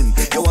born to sin.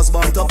 You was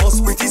born to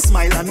bust pretty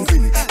smile and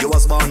grin. You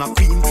was born a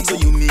queen, so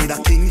you need a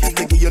king to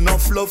give you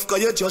enough love, 'cause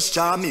you're just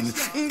charming.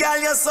 Girl,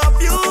 you're so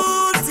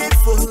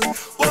beautiful.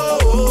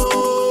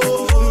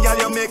 Whoa, girl,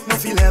 you make me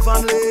feel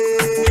heavenly.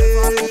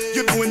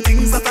 You're doing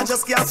things that I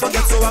just can't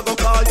forget, so I go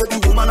call you the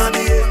woman of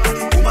the year.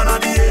 Woman of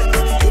the year.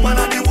 Woman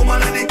of the.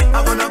 I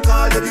wanna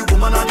call you the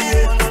woman of the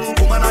year.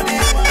 Woman of the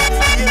year.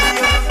 Baby,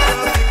 you're not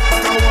perfect,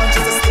 but I want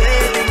you to stay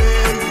the way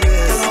you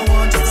is. Girl, I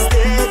want you to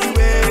stay the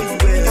way you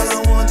is. Girl, I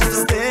want you to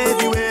stay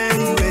the way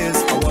you is.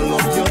 I will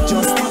love you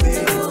just the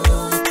way.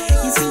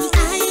 You see,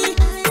 I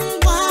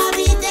wanna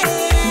be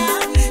there.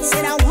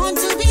 Said I want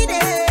to be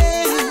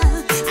there.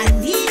 I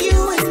need you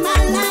in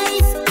my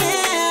life,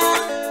 yeah.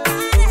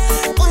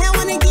 Boy, I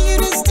wanna give you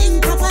this thing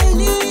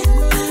properly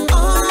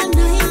all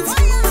night.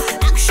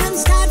 Action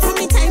start from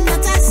the time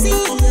that I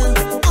see you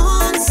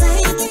on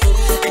sight.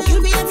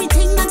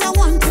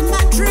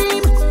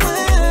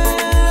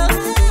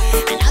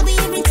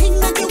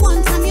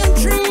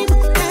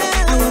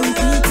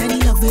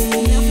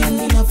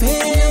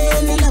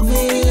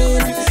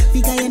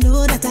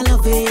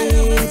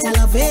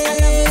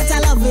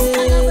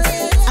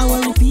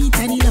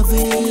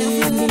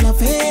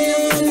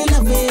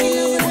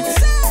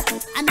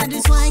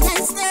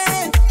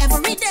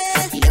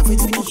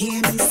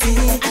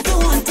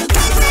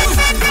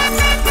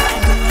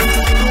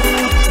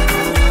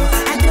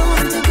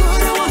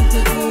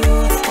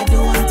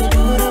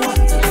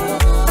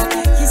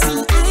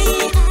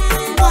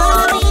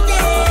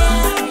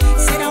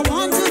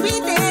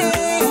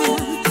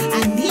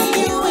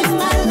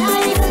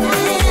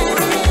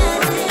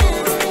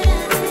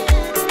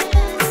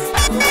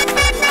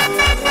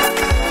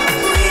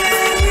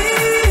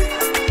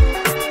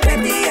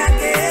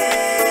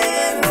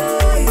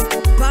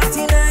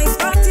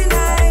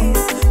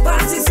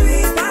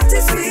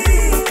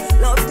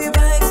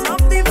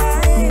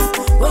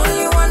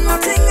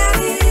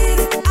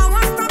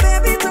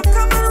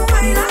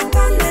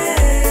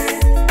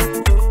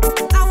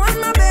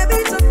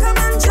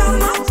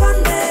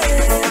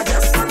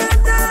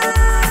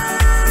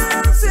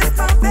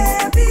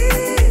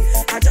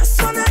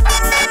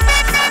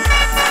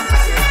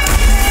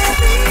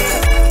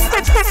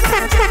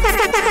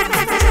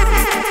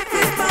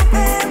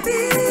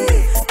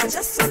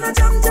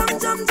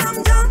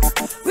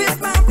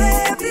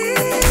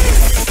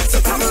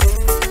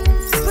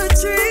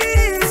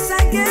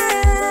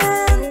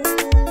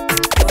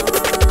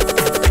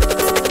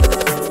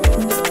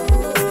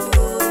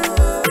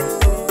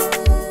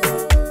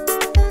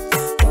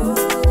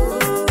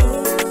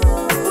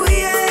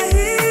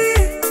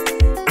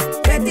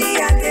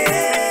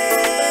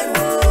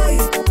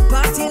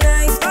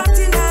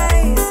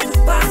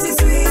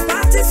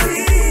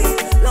 sweet.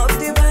 Love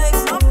the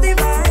vibes, love the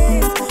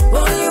vibes.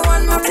 Only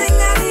one more thing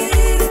I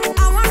need.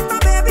 I want my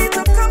baby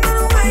to come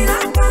and wind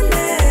up on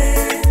me.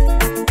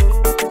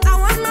 I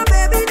want my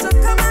baby to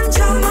come and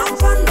jump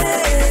up on me.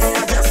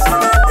 I just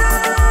wanna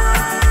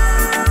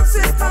dance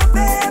with my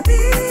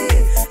baby.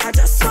 I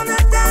just wanna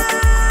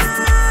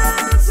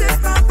dance with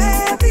my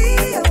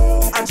baby.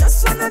 Oh, I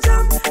just wanna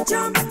jump,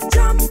 jump,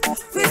 jump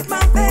with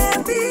my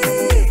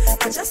baby.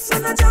 I just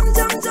wanna jump,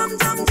 jump, jump,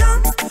 jump,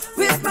 jump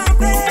with my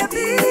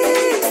baby.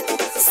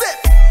 Sit.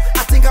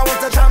 I think I want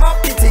to jam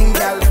up the thing,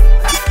 girl.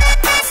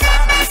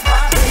 Start this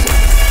party.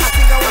 I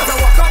think I want to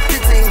walk up the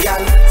thing,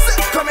 girl. Sit.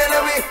 Come here,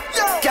 Louie.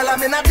 Girl,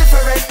 I'm in a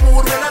different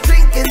mood when I'm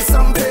drinking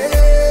something.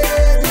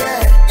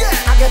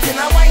 Yeah. I get in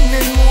a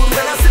whining mood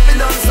when I'm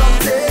sipping on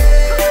something.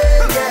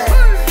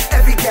 Yeah.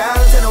 Every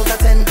girl, 10 out of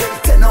 10,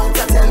 10 out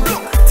of 10,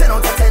 10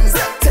 out of 10,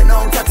 10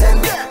 out of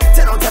 10,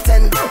 10 out of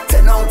 10,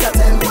 10 out of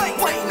 10.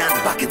 Wine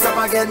and back it up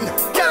again.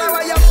 Girl, how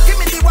are you? Give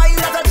me the wine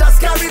that I just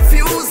can't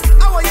refuse.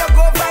 How are you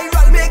go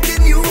viral, make the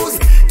news?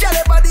 Girl,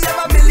 your body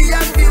have a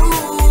million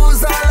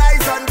views. All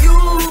eyes on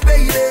you,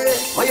 baby.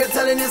 What you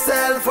telling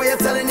yourself? What you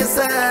telling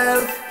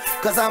yourself?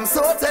 Cause I'm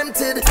so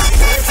tempted. What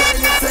you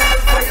telling yourself?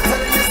 What you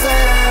telling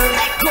yourself?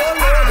 Go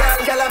low, girl.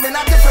 Girl, I'm in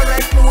a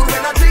different mood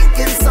when I'm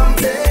drinking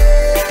something.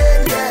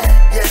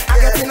 Yeah. I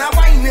get in a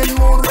whining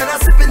mood when I'm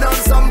sipping on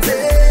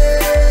something.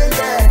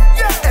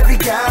 Yeah. Every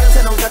girl,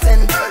 10 out of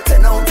 10,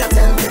 10 out of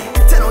 10,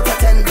 10 out of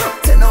 10,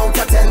 10 out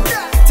of 10,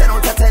 10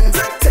 out of 10,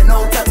 10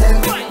 out of 10.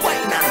 Why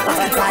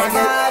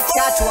not?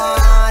 Catch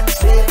one,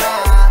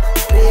 flavor,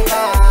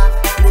 flavor,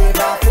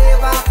 flavor,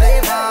 flavor,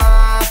 flavor,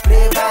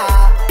 flavor,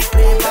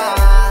 flavor.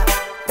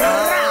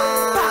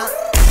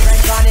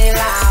 French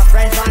vanilla,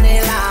 French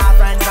vanilla,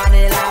 French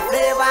vanilla,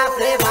 flavor,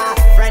 flavor,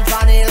 French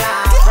vanilla,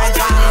 French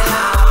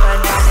vanilla,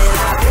 French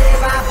vanilla,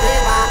 flavor,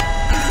 flavor.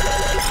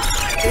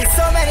 It's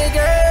so many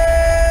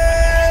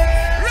girls.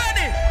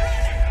 Ready.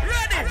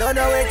 I don't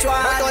know which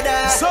one. Go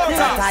there.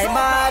 Soca. Time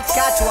out,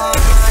 catch one,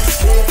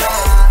 flavor,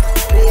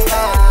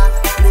 flavor,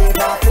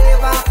 flavor,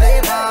 flavor,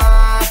 flavor,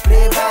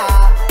 flavor,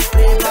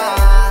 flavor.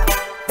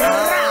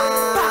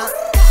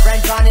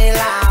 French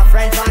vanilla,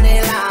 French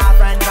vanilla,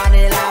 French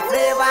vanilla,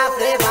 flavor,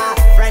 flavor.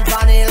 French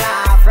vanilla,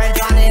 French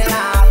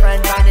vanilla,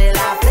 French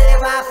vanilla,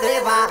 flavor,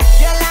 flavor.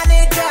 Girl, I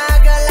need ya,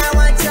 girl, I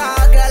want ya,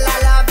 girl, I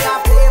love ya,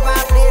 flavor,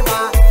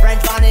 flavor.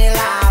 French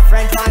vanilla,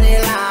 French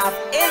vanilla.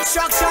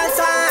 Instruction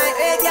time,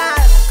 hey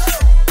girl.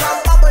 Come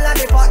bubble on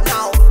the pot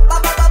now.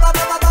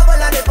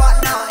 Bubble on the pot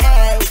now,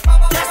 hey.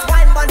 Just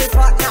wine on the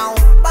pot now.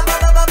 Bubble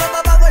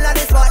on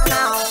the pot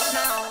now.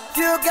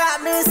 You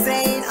got me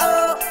saying,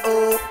 oh,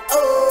 oh,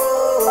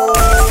 oh.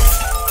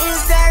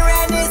 Is there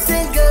any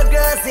single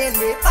girls in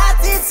the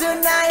party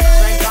tonight?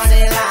 French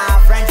vanilla,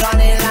 French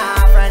vanilla,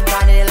 French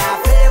vanilla,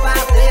 flavor,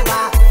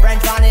 flavor.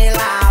 French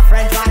vanilla,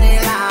 French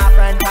vanilla,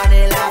 French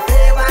vanilla,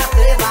 flavor,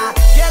 flavor.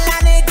 Girl, I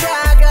need ya,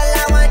 girl,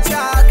 I want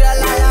ya, girl,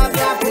 I love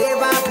ya,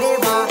 flavor,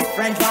 flavor.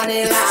 French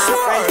vanilla,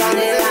 French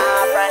vanilla,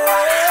 French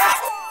vanilla.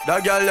 That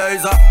girl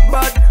is a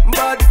bad,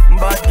 bad,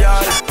 bad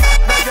girl.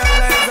 That girl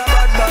is a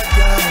bad, bad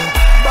girl.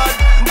 Bad,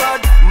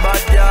 bad,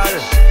 bad girl.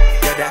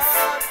 You deaf?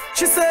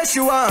 She says she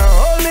want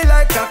hold me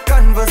like a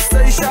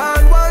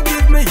conversation. Want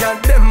give me a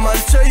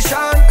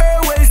demonstration. Her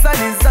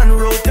waistline is on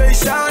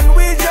rotation.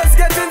 We just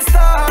getting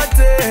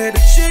started.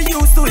 She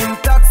used to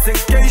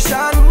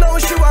intoxication. Now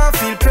she want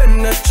feel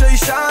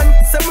penetration.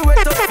 Send me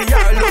wait up for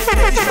your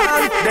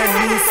location. Then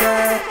me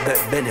say,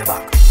 bend it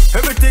back.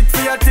 Every tick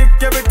for your tick,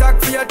 every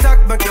tack for your tack.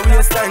 Make your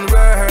waistline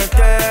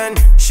working.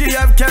 She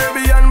have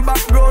Caribbean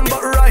background,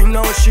 but right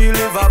now she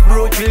live at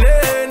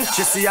Brooklyn.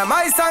 She see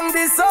my song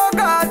this so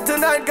good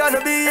tonight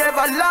gonna be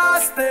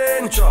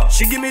everlasting.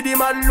 She give me the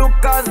mad look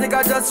cause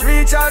nigga just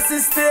reach her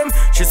system.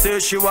 She say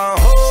she want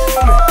hold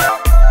me,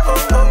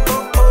 oh, oh,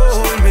 oh, oh,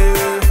 hold me.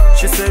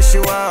 She say she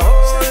want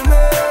hold me,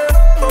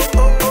 oh,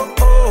 oh, oh,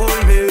 oh,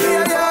 hold me.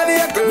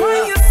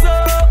 Why you so?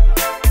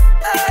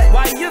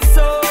 Why you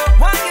so?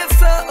 Why you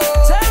so?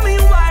 Tell me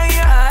why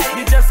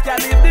you just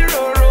can't leave the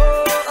road.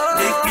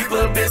 Leave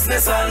people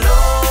business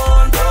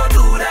alone. Don't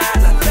do that.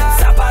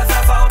 Sapas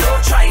have out,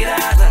 don't try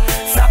that.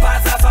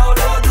 Sapas have out,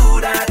 don't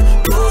do that.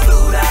 Don't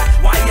do that.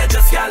 Why you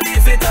just can't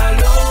leave it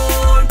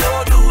alone?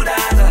 Don't do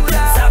that.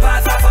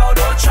 Sapas have out,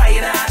 don't try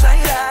that.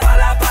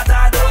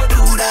 Palapata, don't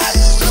do that.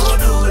 Don't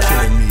do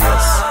that.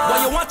 What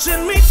you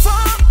watching me for?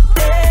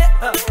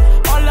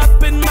 All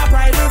up in my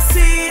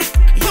privacy.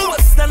 You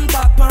a stand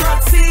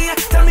paparazzi.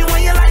 Tell me why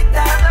you like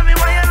that. Tell me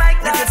why you like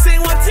that. You can say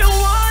what you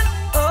want.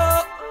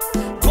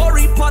 Go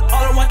report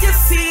all what you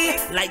see.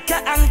 Like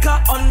an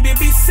anchor on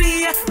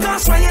BBC.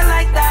 Gosh, why you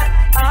like that?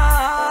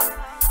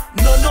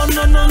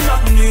 No,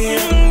 not me.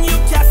 You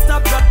can't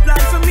stop the plan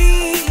for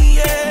me.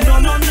 Yeah. No,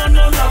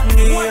 not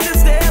me. What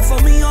is there for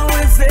me?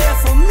 Always there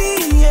for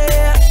me.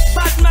 Yeah.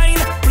 Bad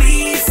mind,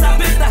 please stop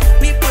it.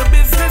 People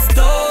business,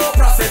 don't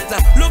profit.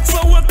 Look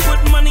for work, put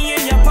money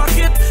in your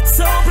pocket.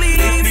 So please,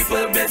 leave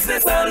people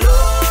business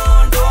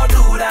alone. Don't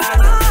do that.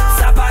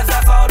 Sapas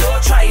have out,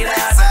 don't try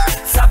that.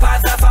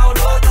 Sapas have out,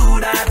 don't do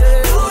that.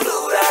 Don't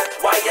do that.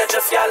 Why you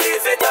just can't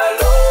leave it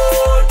alone?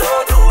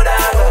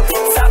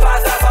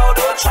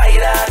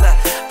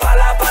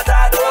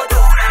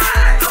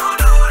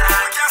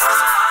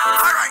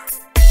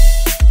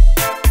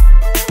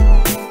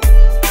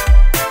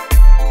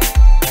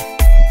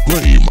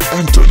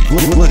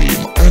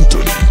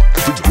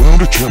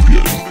 crowned a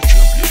champion.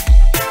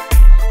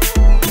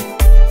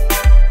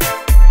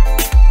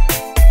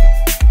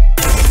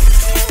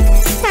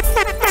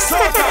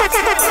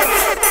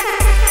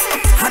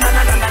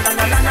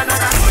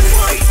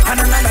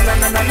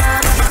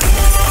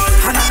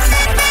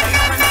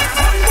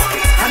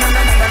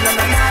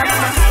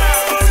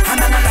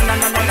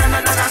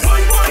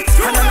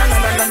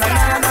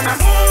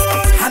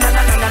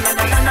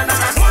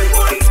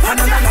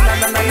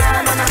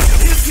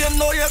 If you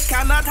know you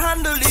cannot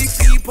handle the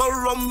people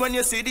rum, when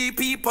you see the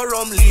people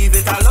rum, leave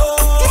it alone.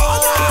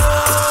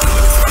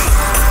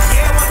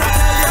 Yeah, what I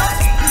tell you?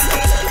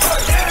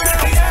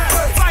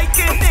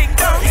 Viking ding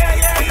dong.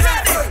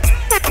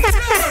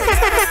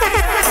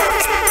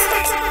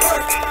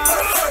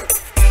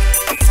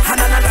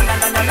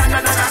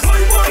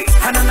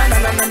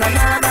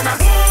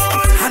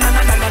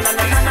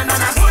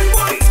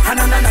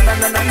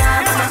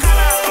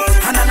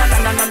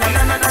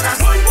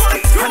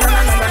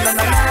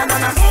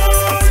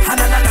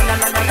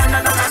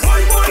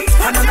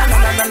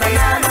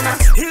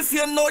 If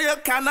you know you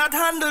cannot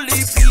handle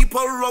the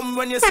people rum,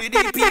 when you see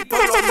the people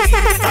rum,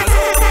 leave it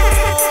alone.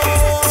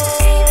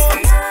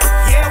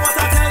 Yeah, what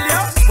I tell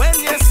you? When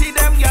you see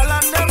them gyal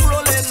and them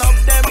rolling up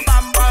them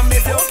bam bam,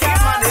 if you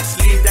can't manage,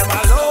 leave them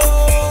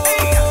alone.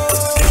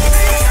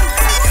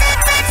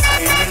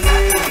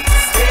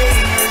 Stay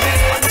in your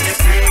lane, on your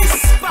crease,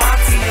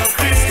 party your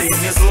crease,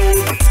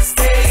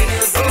 stay in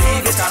your zone,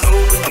 leave it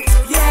alone.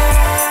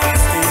 Yeah,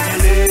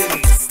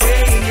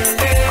 stay in your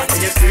lane, on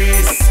your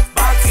crease,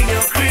 party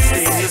your crease,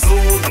 stay in your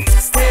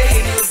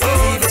zone,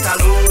 leave it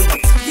alone.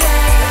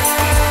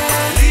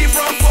 Yeah, leave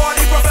rum for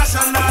the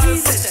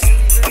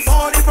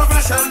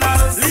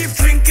professionals, leave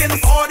drinking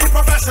for the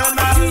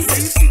professionals,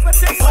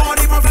 for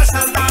the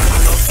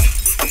professionals.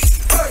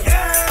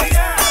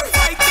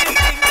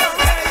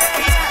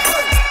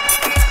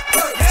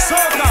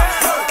 Soca.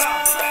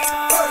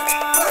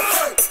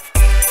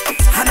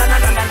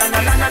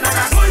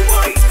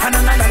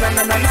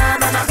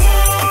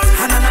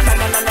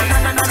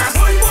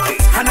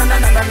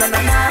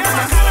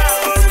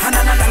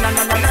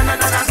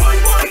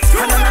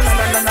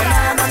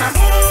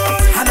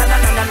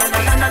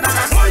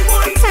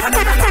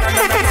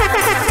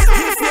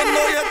 If you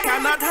know you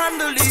cannot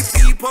handle the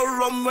people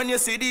rum, when you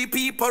see the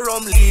people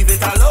rum, leave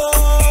it alone.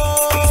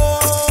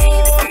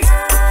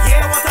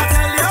 Yeah, what I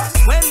tell you?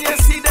 When you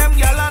see them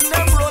gyal and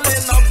them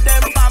rolling up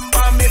them bam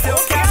bam, if you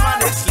can't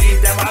manage,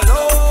 leave them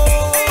alone.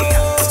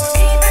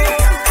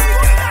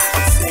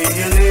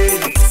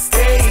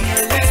 Stay in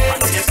your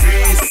lane, on your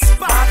crease,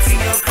 party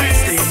your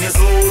crease, stay in your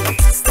zone,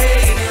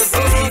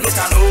 leave it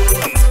alone.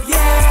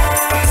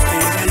 Yeah,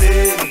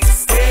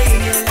 stay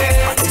in your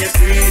lane, on your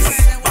crease,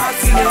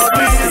 party your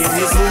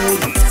crease,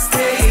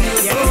 stay in your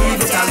zone,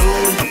 leave it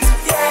alone.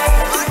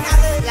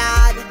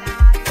 Lad,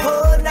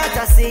 oh, not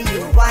to see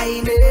you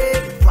whining,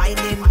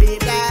 baby.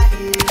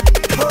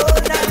 Oh,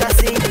 not to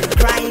see you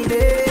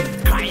grinding,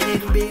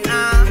 baby.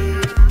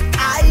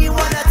 I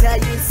wanna tell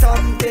you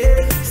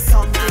something,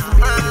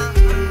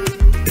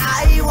 I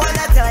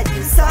wanna tell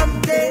you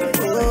something,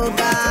 oh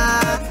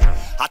God.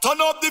 I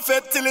turn up the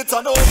fed till it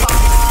turn over.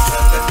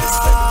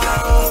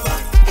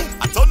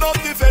 I turn up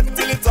the fed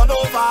till it turn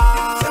over.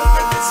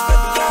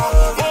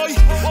 Boy,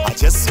 I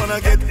just wanna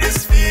get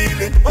this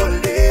feeling all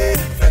day.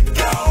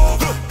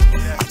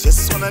 I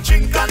just wanna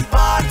drink and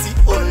party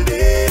all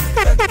day.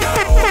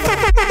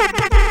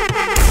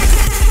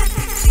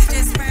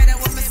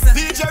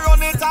 DJ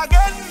run it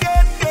again.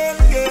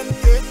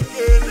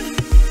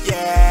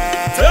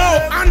 Yeah.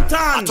 Yo, Anton.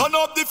 I turn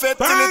up the fed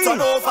till it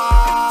turn over.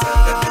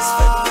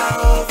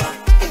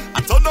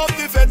 I turn up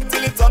the fed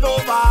till it turn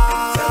over.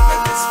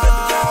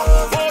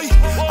 Boy,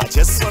 I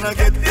just wanna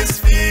get this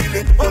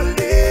feeling all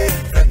day.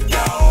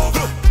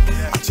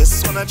 I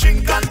just wanna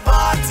drink and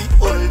party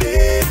all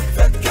day.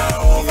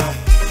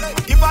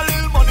 Give a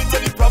little money to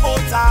the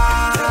promoter.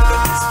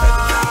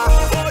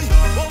 Boy,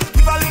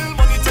 give a little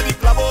money to the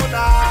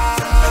promoter.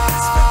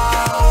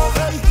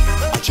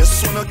 I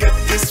just wanna get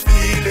this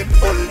feeling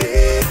all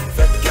day.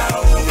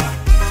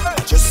 I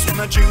just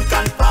wanna drink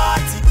and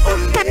party all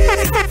day. All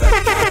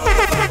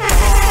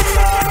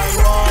I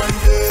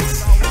want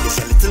is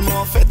a little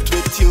more fat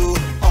with you.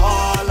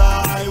 All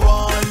I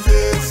want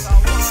is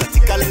a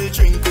take a little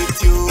drink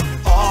with you.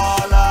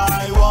 All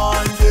I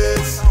want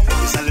is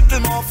a little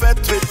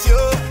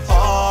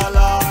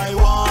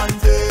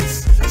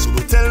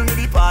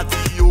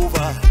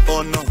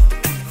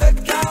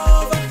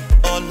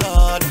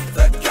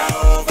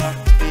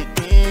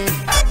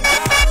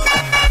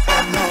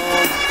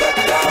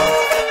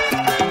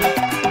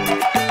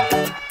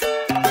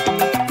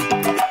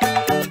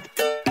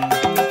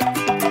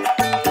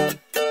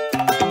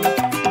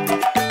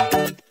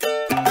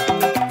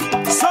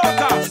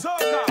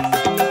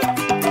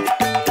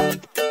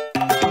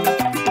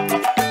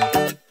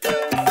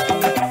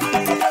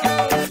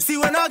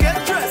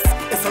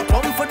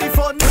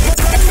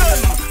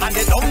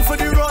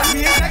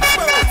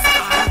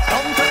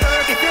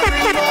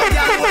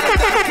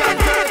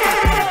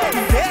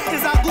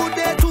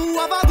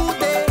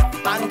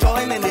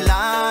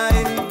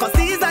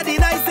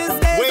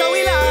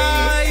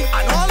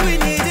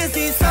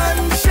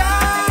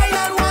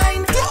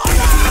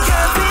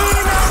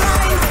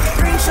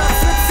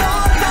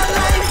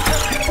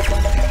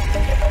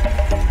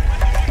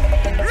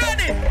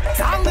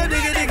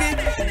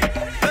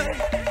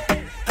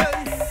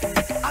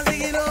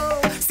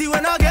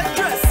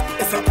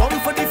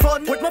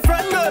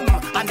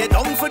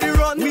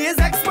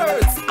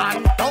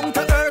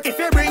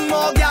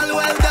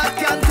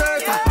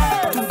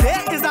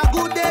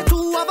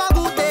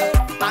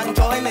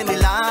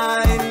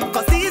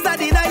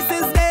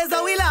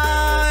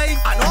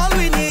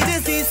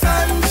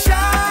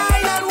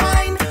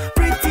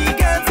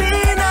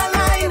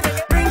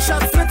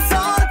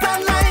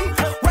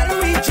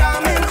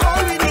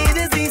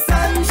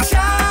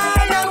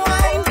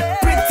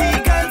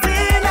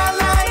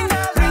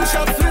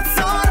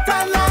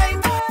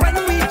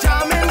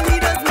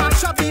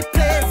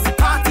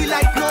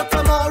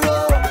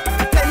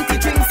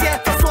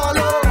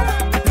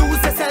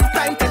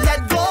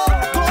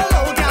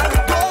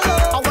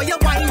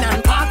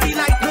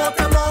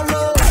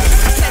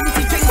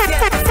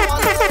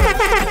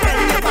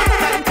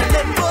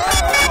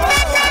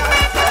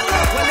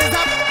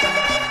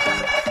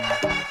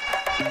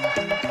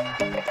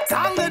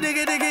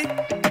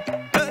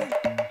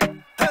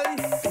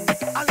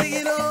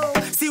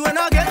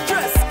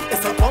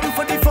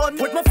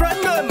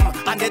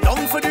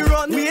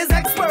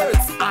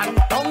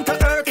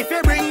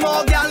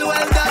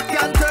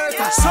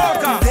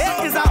Soca. Today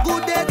is a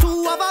good day to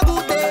have a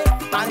good day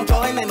and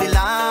join in the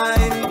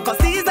line. Cause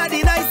these are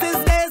the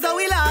nicest days of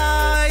we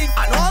life.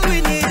 And all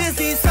we need is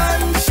the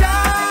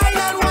sunshine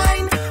and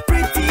wine.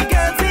 Pretty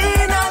girls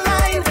in a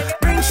line.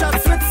 Bring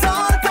shots with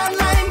salt and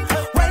lime.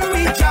 When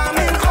we jam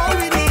in, all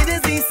we need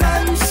is the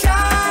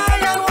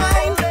sunshine and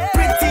wine.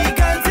 Pretty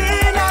girls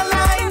in a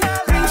line.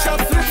 Bring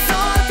shots with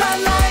salt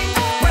and lime.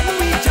 When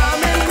we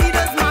jam in, we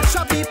just mash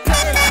up the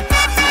place.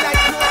 Party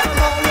like no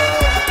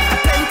tomorrow.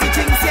 Plenty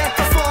drinks yet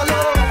to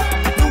follow.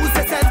 Lose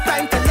yourself,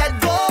 time to let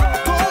go.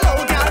 Go low,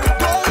 girl,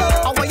 go low.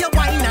 I want you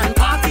wine and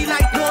party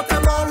like no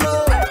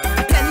tomorrow.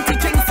 Plenty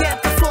drinks yet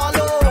to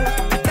swallow.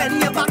 Bend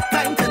your back,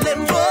 time to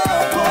limbo.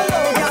 Go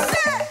low, girl.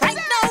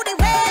 Right now the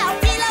way I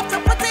feel up to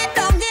put it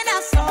down in a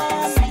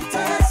song.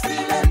 Sweetest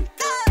feeling.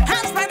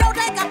 Hands spread out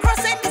like a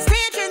cross in the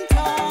stage in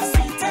tongue.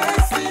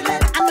 Sweetest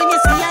feeling. And when you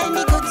see I in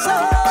the good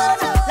zone,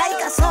 like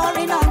a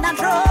soaring on a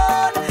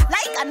drone,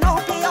 like a no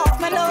pay off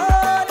my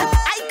load,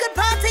 I could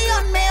party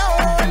on my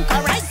own.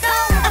 Cause right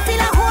now I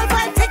feel a whole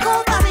vibe take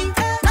over me.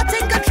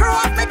 Nothing can throw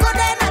off my good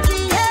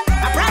energy.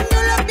 A brand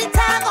new look the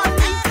tag on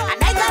me, and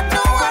I got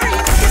no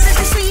worries. This is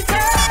the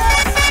sweetest.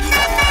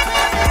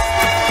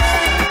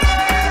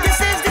 This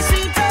is the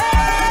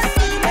sweetest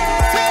feeling.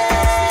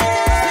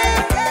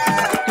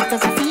 What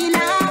does it feel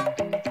like?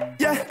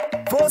 Yeah,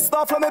 first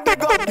off, let me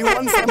big up the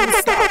ones that we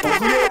start to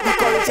create the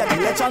courage and the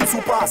legend to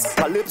pass.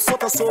 Calypso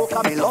to soca,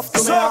 me love to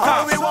me.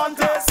 All we want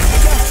is,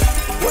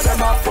 what them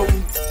have for we.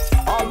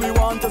 All we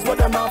want is what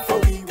them have for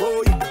we.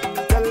 Oh, yeah.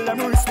 Tell them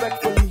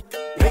respectfully.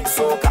 Make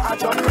soca a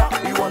genre,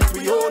 we want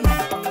we own.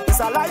 It's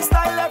a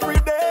lifestyle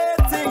everyday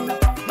thing,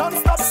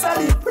 non-stop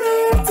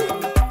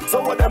celebrating.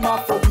 So what them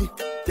have for we,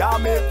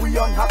 can't make we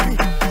unhappy.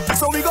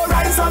 So we go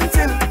rise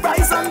until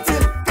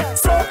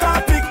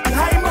soca pick the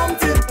high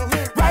mountain.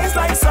 Rise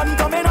like sun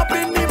coming up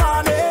in the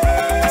morning.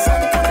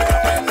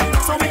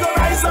 So we go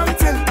rise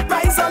until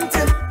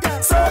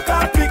soca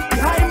pick the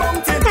high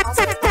mountain. Rise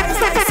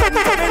like sun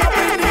coming up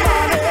in the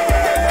morning.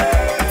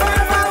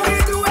 Forever we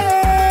do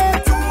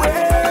it.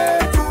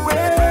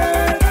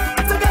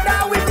 Together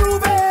we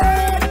groove it.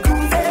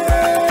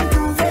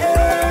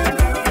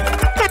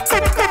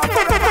 Soca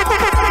forever,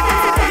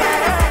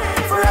 yeah.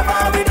 Forever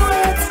we do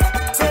it.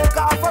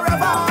 Soca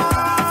forever,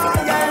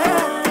 yeah.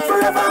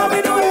 Forever we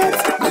do it.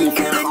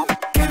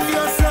 Give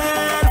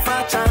yourself a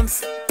chance.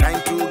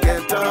 Time to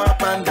get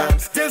up and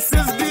dance. This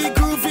is the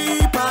groovy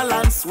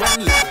balance. When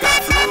liquor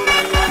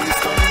flowing, we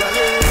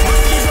stumbling.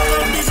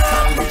 On the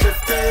ground, we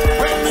drifting.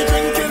 When we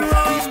drinking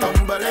rum, we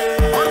stumbling.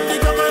 On the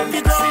ground,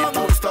 see,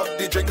 don't stop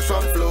the drinks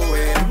from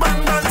flowing. Bang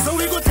bang, so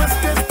we go twist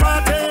this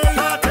party.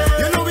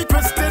 You know we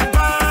twisted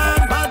bad.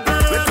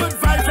 With good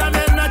vibes and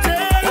energy.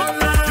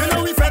 You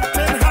know we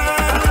fetting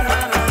hard.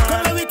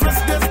 Come we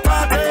twist this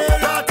party.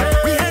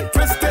 We ain't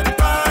twisted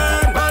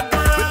bad.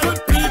 With good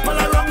people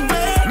around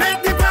me. Make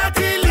the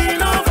party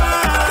lean over.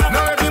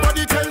 Now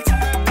everybody tilt.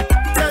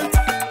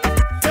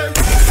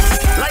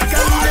 Like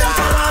a leaning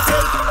tomato.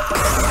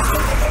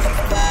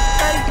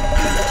 Hey.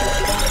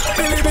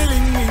 Billy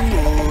billing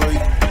boy.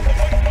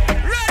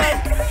 Ready.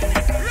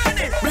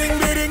 Bling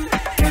bling.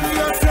 Give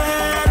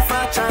yourself a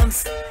chance.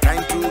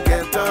 Time to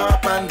get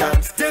up and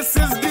dance. This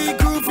is the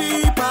groovy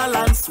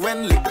balance.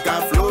 When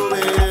liquor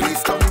flowing, we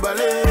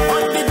stumbling.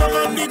 On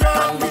the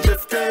ground, we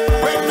drifting.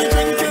 When we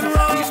drinking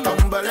rum, we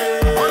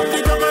stumbling. On the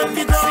ground,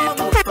 see,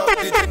 don't stop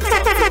the drinks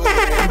from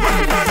flowing.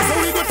 So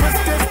we go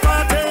twist this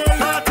party.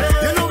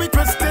 You know we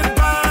twisted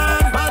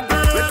bad.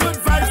 With good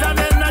vibes and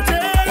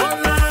energy.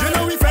 You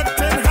know we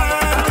fetting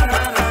hard.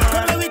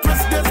 Come we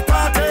twist this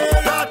party.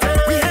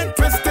 We ain't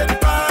twisted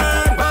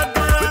bad.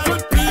 With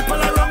good people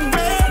around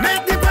me.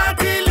 Make the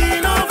party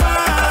lean over.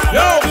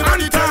 Yo,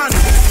 Anton,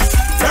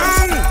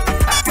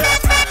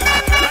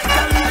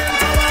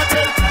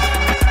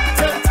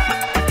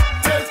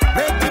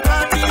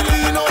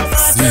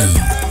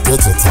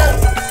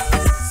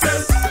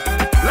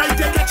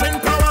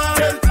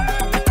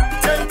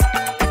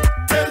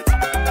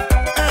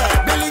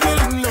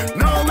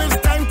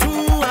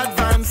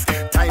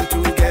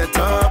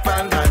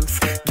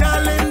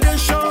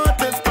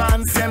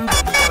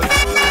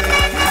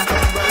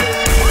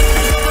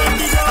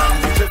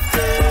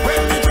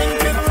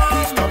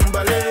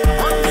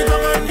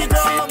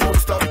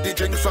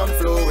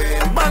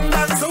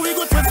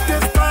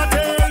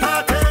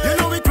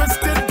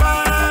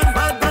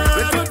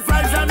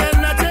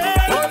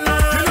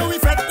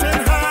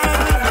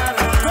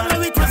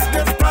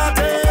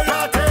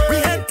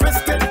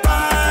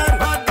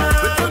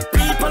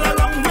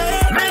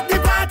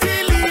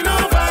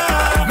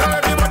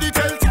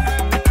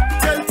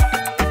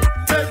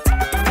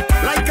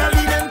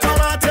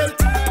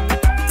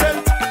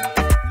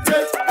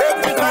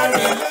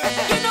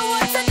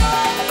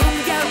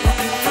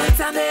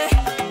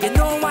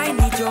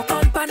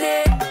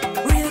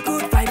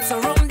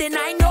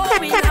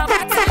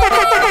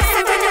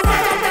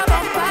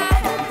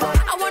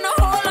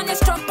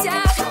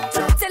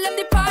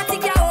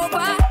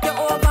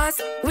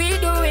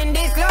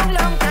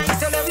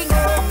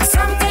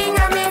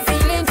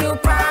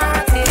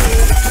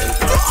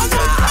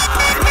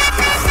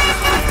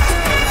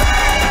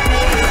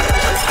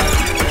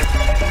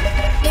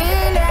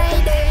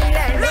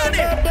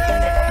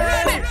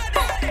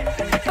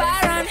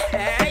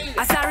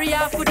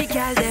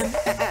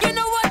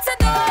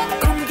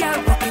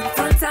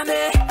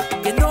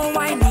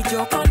 need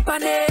your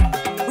company.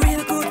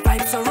 Real good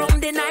vibes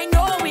surrounding, I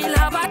know we'll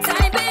have a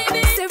time,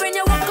 baby. See when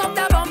you walk up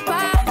the bumper,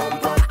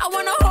 I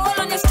wanna hold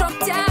on your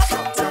structure.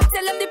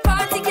 Tell them the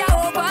party get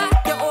over,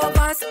 the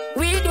overs.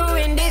 We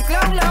doing this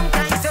long, long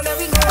time, so let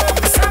we go.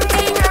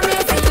 Something got me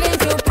feeling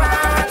to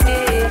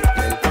party.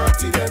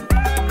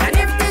 And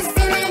if this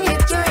feeling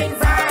hit you,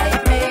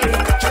 invite me.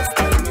 Just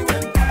tell me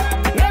when.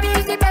 Maybe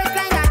it's the best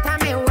line that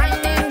I'm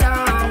winding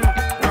down.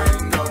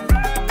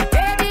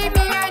 Baby,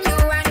 me and you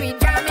and we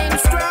jamming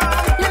strong.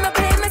 Let me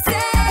play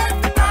myself,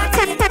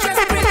 party,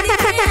 just bring the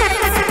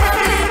kids.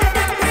 Only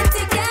that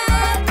pretty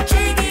girl,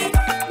 jiggy,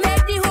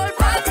 make the whole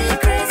party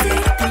crazy.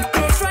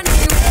 It's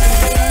running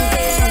wild.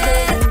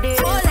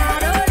 Hola,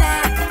 hola,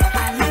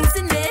 I'm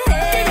losing it.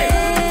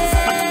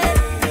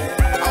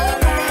 Oh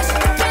gosh,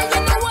 girl,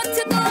 you know what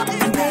to do.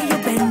 The way you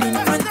bend in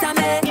front of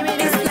me,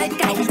 it's like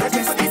I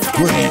just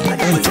Wayne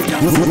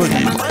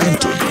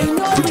Anton,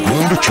 the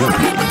Ground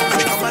Champion.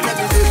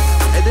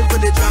 Heading for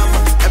the drama.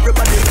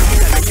 Everybody look me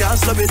and they can't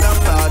slow me down.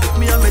 Look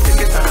me and me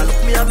ticket and look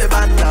me and me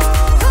banda.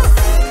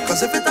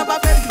 Cause if it's up a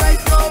bed right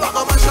now, I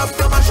go mash up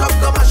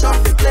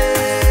the place.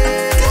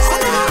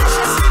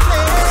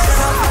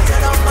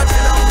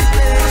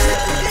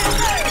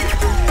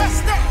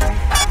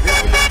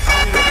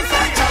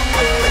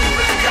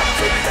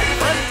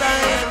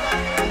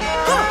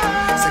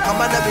 Say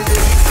come on every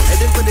day,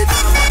 heading for the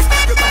drama.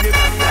 Everybody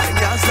look me and they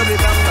can't slow me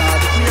down.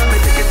 Look me and me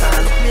ticket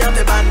and look me and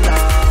me banda.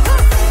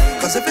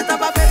 Cause if it's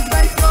up a bed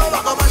right now,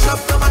 I go mash up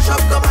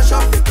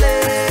the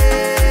place.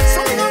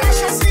 So we gon'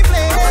 mash up the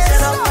place.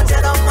 I'ma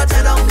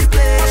tear down the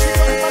place.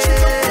 I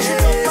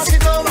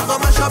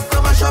go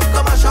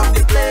mash up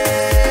the place.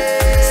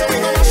 So we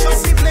gon' mash up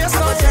the place.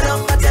 I'ma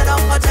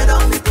tear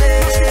down the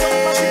place.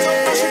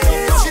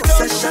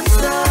 Session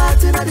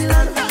start inna the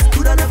land.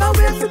 Coulda never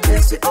wait for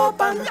place we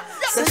open.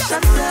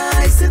 Session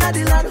nice inna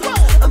the land.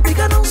 And big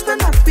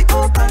announcement that we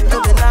open.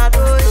 You be not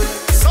doing.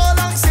 So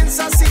long since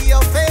I see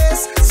your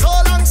face. So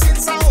long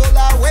since I hold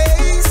our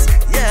ways.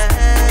 Yeah,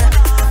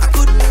 I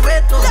couldn't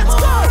wait no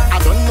more. I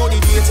don't know the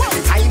date,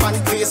 the time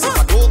and place. If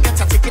I don't get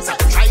a ticket, I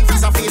try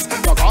visa face.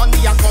 Log on the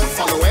account,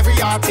 follow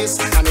every artist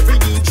and every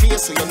DJ,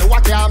 so you know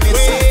what I miss.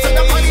 Fed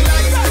up on the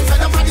line,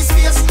 fed up on the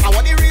space. I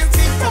want the real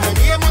thing, put my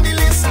name on the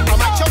list. I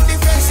match up the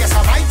fence, yes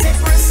I might take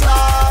risks,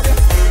 Lord.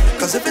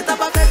 Cause if it's up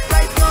a bed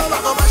right now, I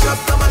go mash up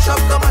the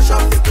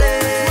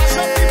place. Mash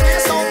up the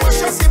place, oh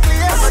mash up the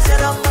place. I'ma tear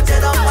down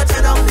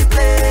the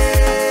place.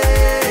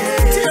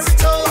 Tear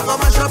it up. I go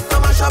mash up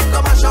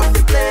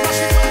the place.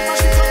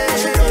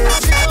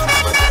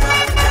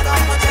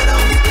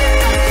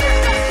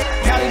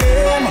 Girl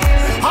them,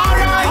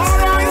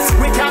 alright,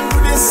 we can do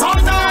this all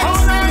night.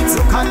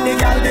 Look at the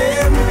girl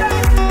them,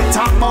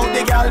 talk about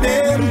the girl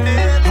them,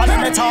 and then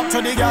me talk to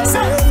the girl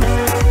them.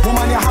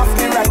 Woman, you have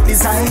the right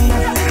design.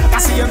 I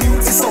see your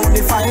beauty so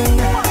defined,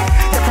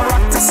 your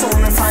character so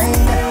refined.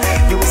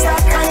 You is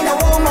that kind of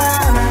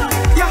woman.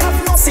 You have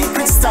no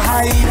secrets to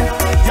hide.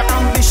 Your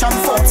ambition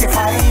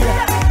fortified.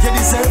 You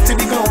deserve to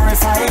be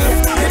glorified.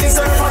 You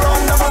deserve a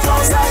round of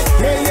applause like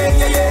yeah, yeah,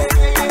 yeah, yeah.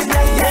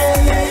 Yeah,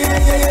 yeah,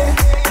 yeah, yeah, yeah.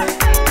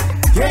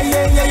 Yeah,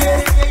 yeah, yeah, yeah.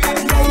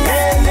 Yeah,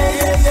 yeah,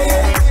 yeah, yeah,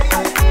 yeah.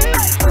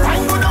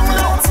 Wine go down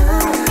low,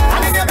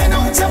 and then you bend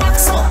out your back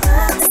so.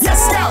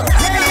 Yes, girl.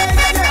 Yeah, yeah,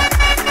 yeah, yeah.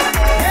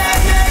 Yeah,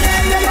 yeah,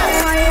 yeah, yeah, yeah.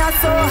 Why you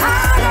so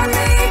hard on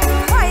me?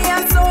 Why you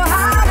so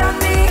hard on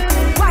me?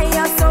 Why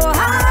you so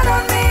hard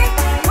on me?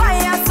 Why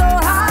you so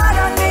hard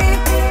on me?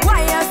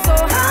 Why you so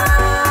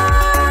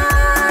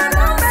hard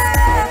on me?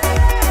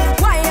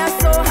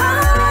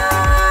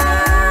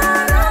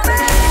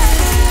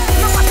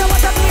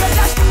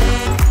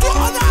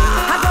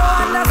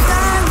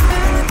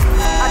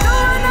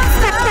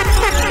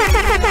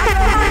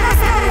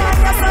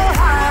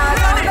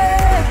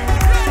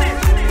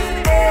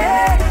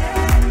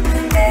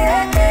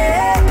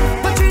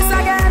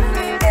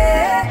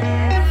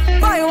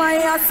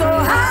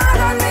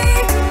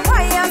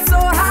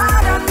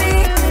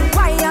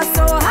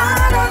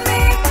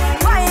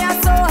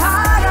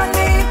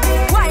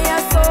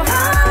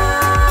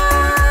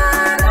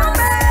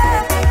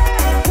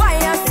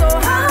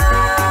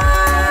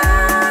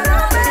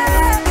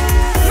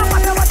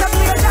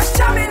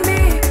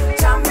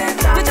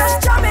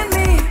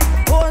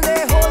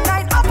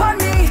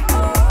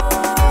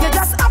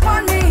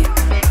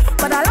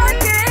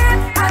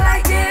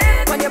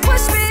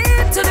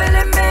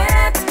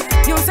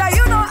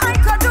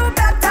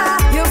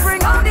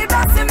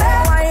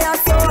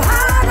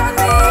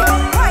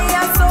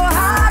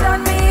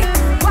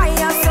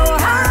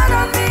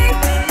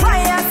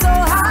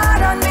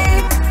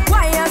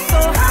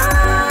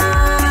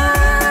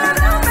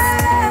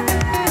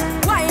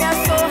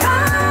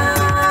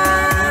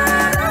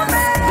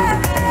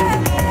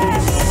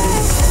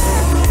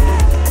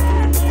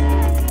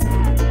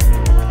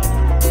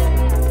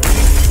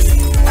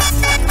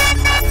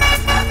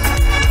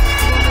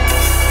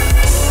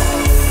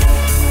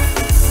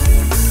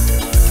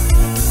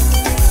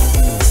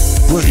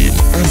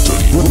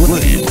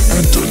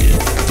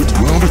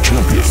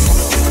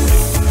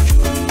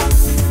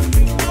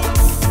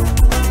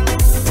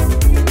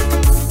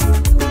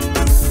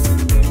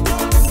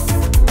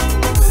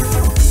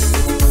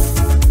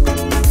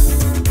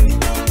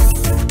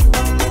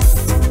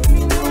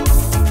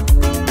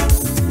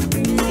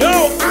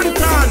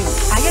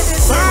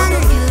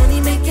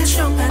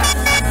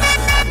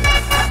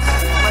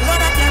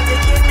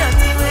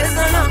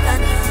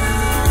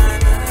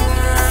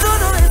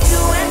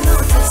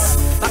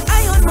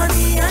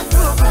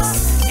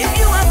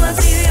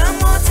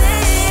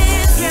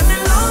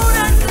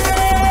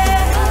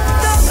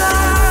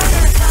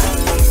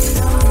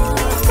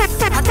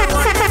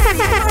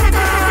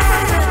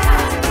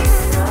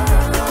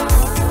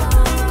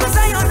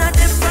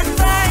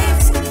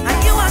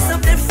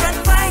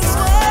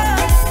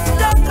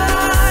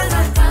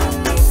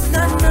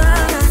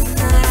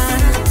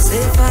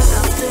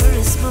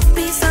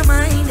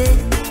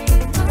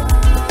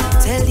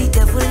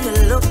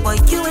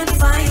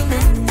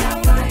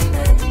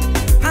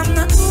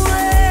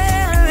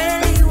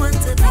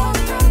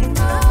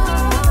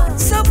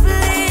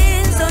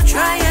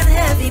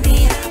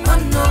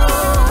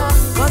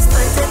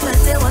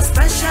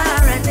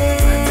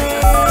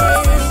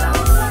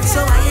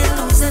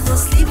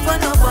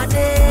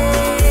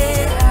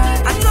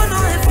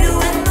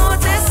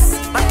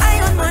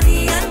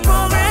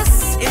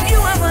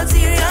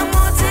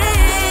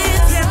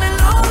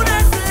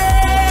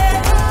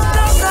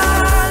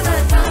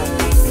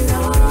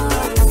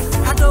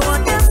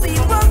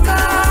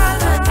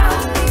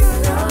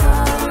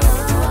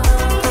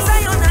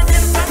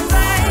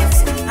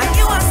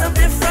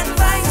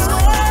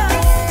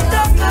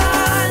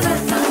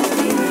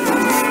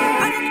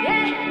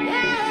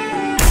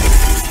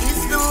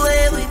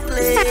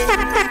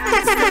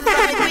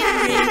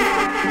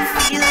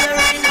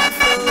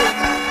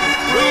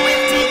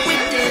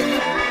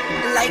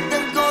 like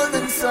the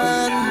golden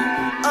sun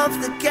of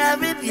the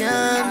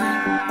Caribbean.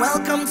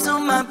 Welcome to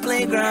my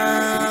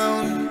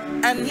playground,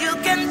 and you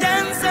can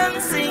dance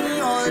and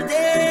sing all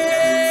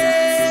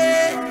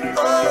day.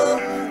 Oh,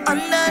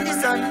 under the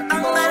sun,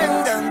 under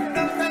and done,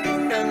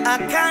 a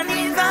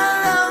carnival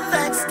of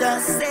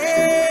ecstasy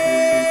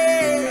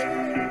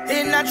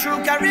in a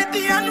true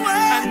Caribbean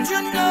way. And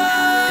you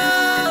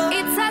know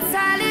it's a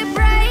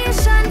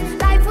celebration,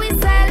 life we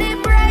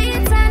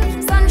celebrate, and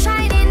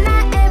sunshine in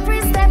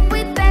every step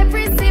with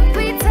every sip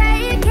we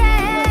take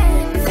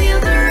it. Feel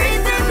the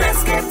rhythm,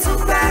 let's get to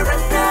paradise.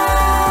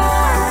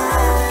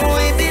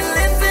 We be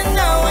living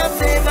our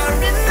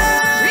favorite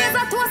life. Raise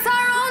a toast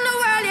around the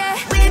world, yeah.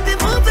 We be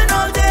moving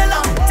all day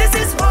long. This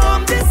is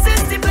home, this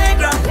is the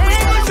playground. We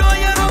will show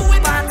you how we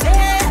party,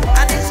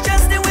 and it's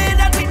just the way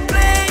that we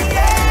play.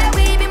 Yeah,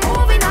 we be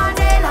moving all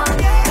day long.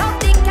 Love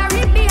the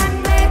Caribbean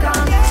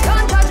playground.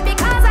 Don't judge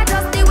because I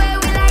just the way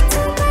we like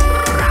to play.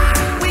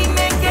 We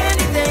make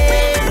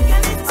anything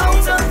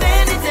out of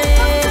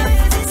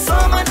anything. So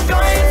much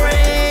joy and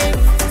rain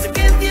to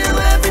give you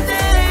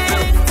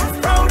everything.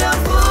 Proud of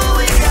who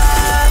we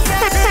are.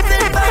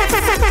 Living by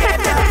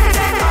together.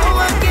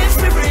 Our gifts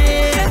we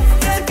bring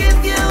to give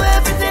you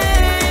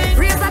everything.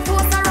 Raise a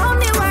toast around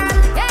the world.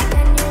 Yeah,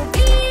 can you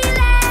feel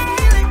it?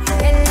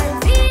 Can you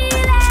feel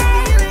it?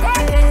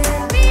 Yeah, can you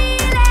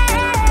feel it?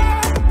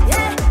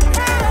 Yeah,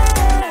 yeah.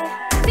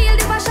 Feel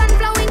the passion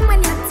flowing when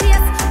you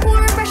taste. Cool,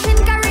 refreshing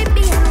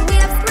Caribbean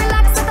waves.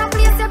 Relax at a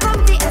place you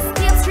come to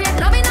escape. Straight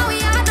loving how we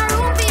are, no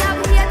room for your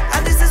hate.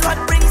 And this is what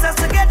brings us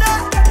together.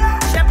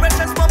 Share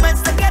precious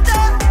moments together.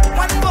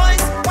 One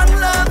voice, one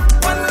love,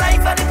 one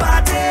life at the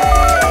party.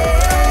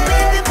 We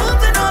be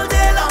moving all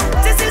day long.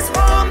 This is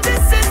home,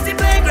 this is the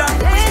playground.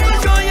 We will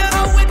show you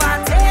how we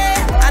party,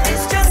 and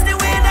it's just the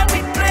way that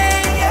we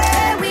play.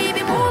 Yeah, we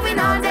be moving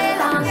all day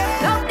long.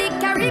 Love the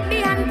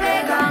Caribbean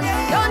playground.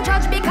 Don't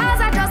judge because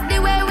I just the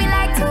way we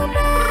like to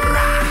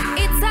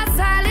play. It's a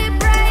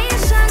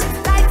celebration,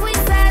 like we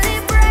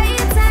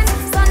celebrate, and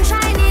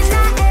sunshine in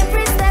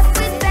every step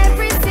with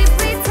every sip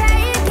we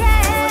take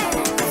it.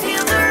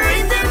 Feel the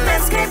rhythm,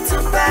 let's get to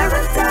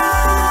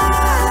paradise.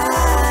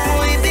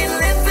 We be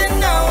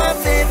living our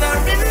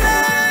favorite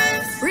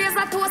lives. Raise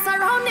a toast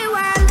around the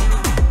world.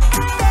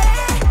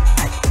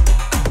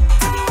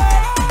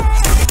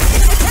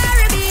 The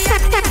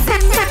Caribbean is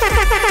in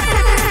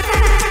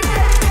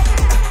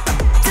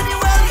To the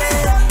world,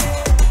 yeah.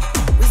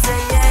 We say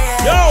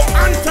yeah, Yo,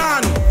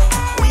 Anton!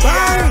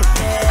 Bang!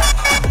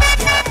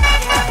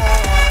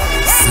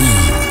 See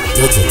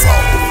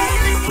Digital.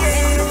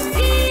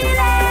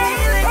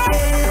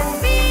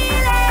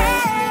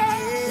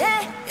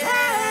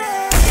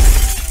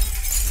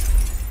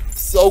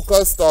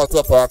 Soca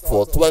Starter Pack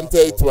for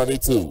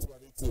 2022.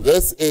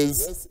 This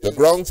is the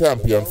Ground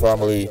Champion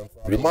family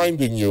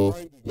reminding you,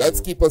 let's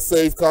keep a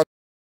safe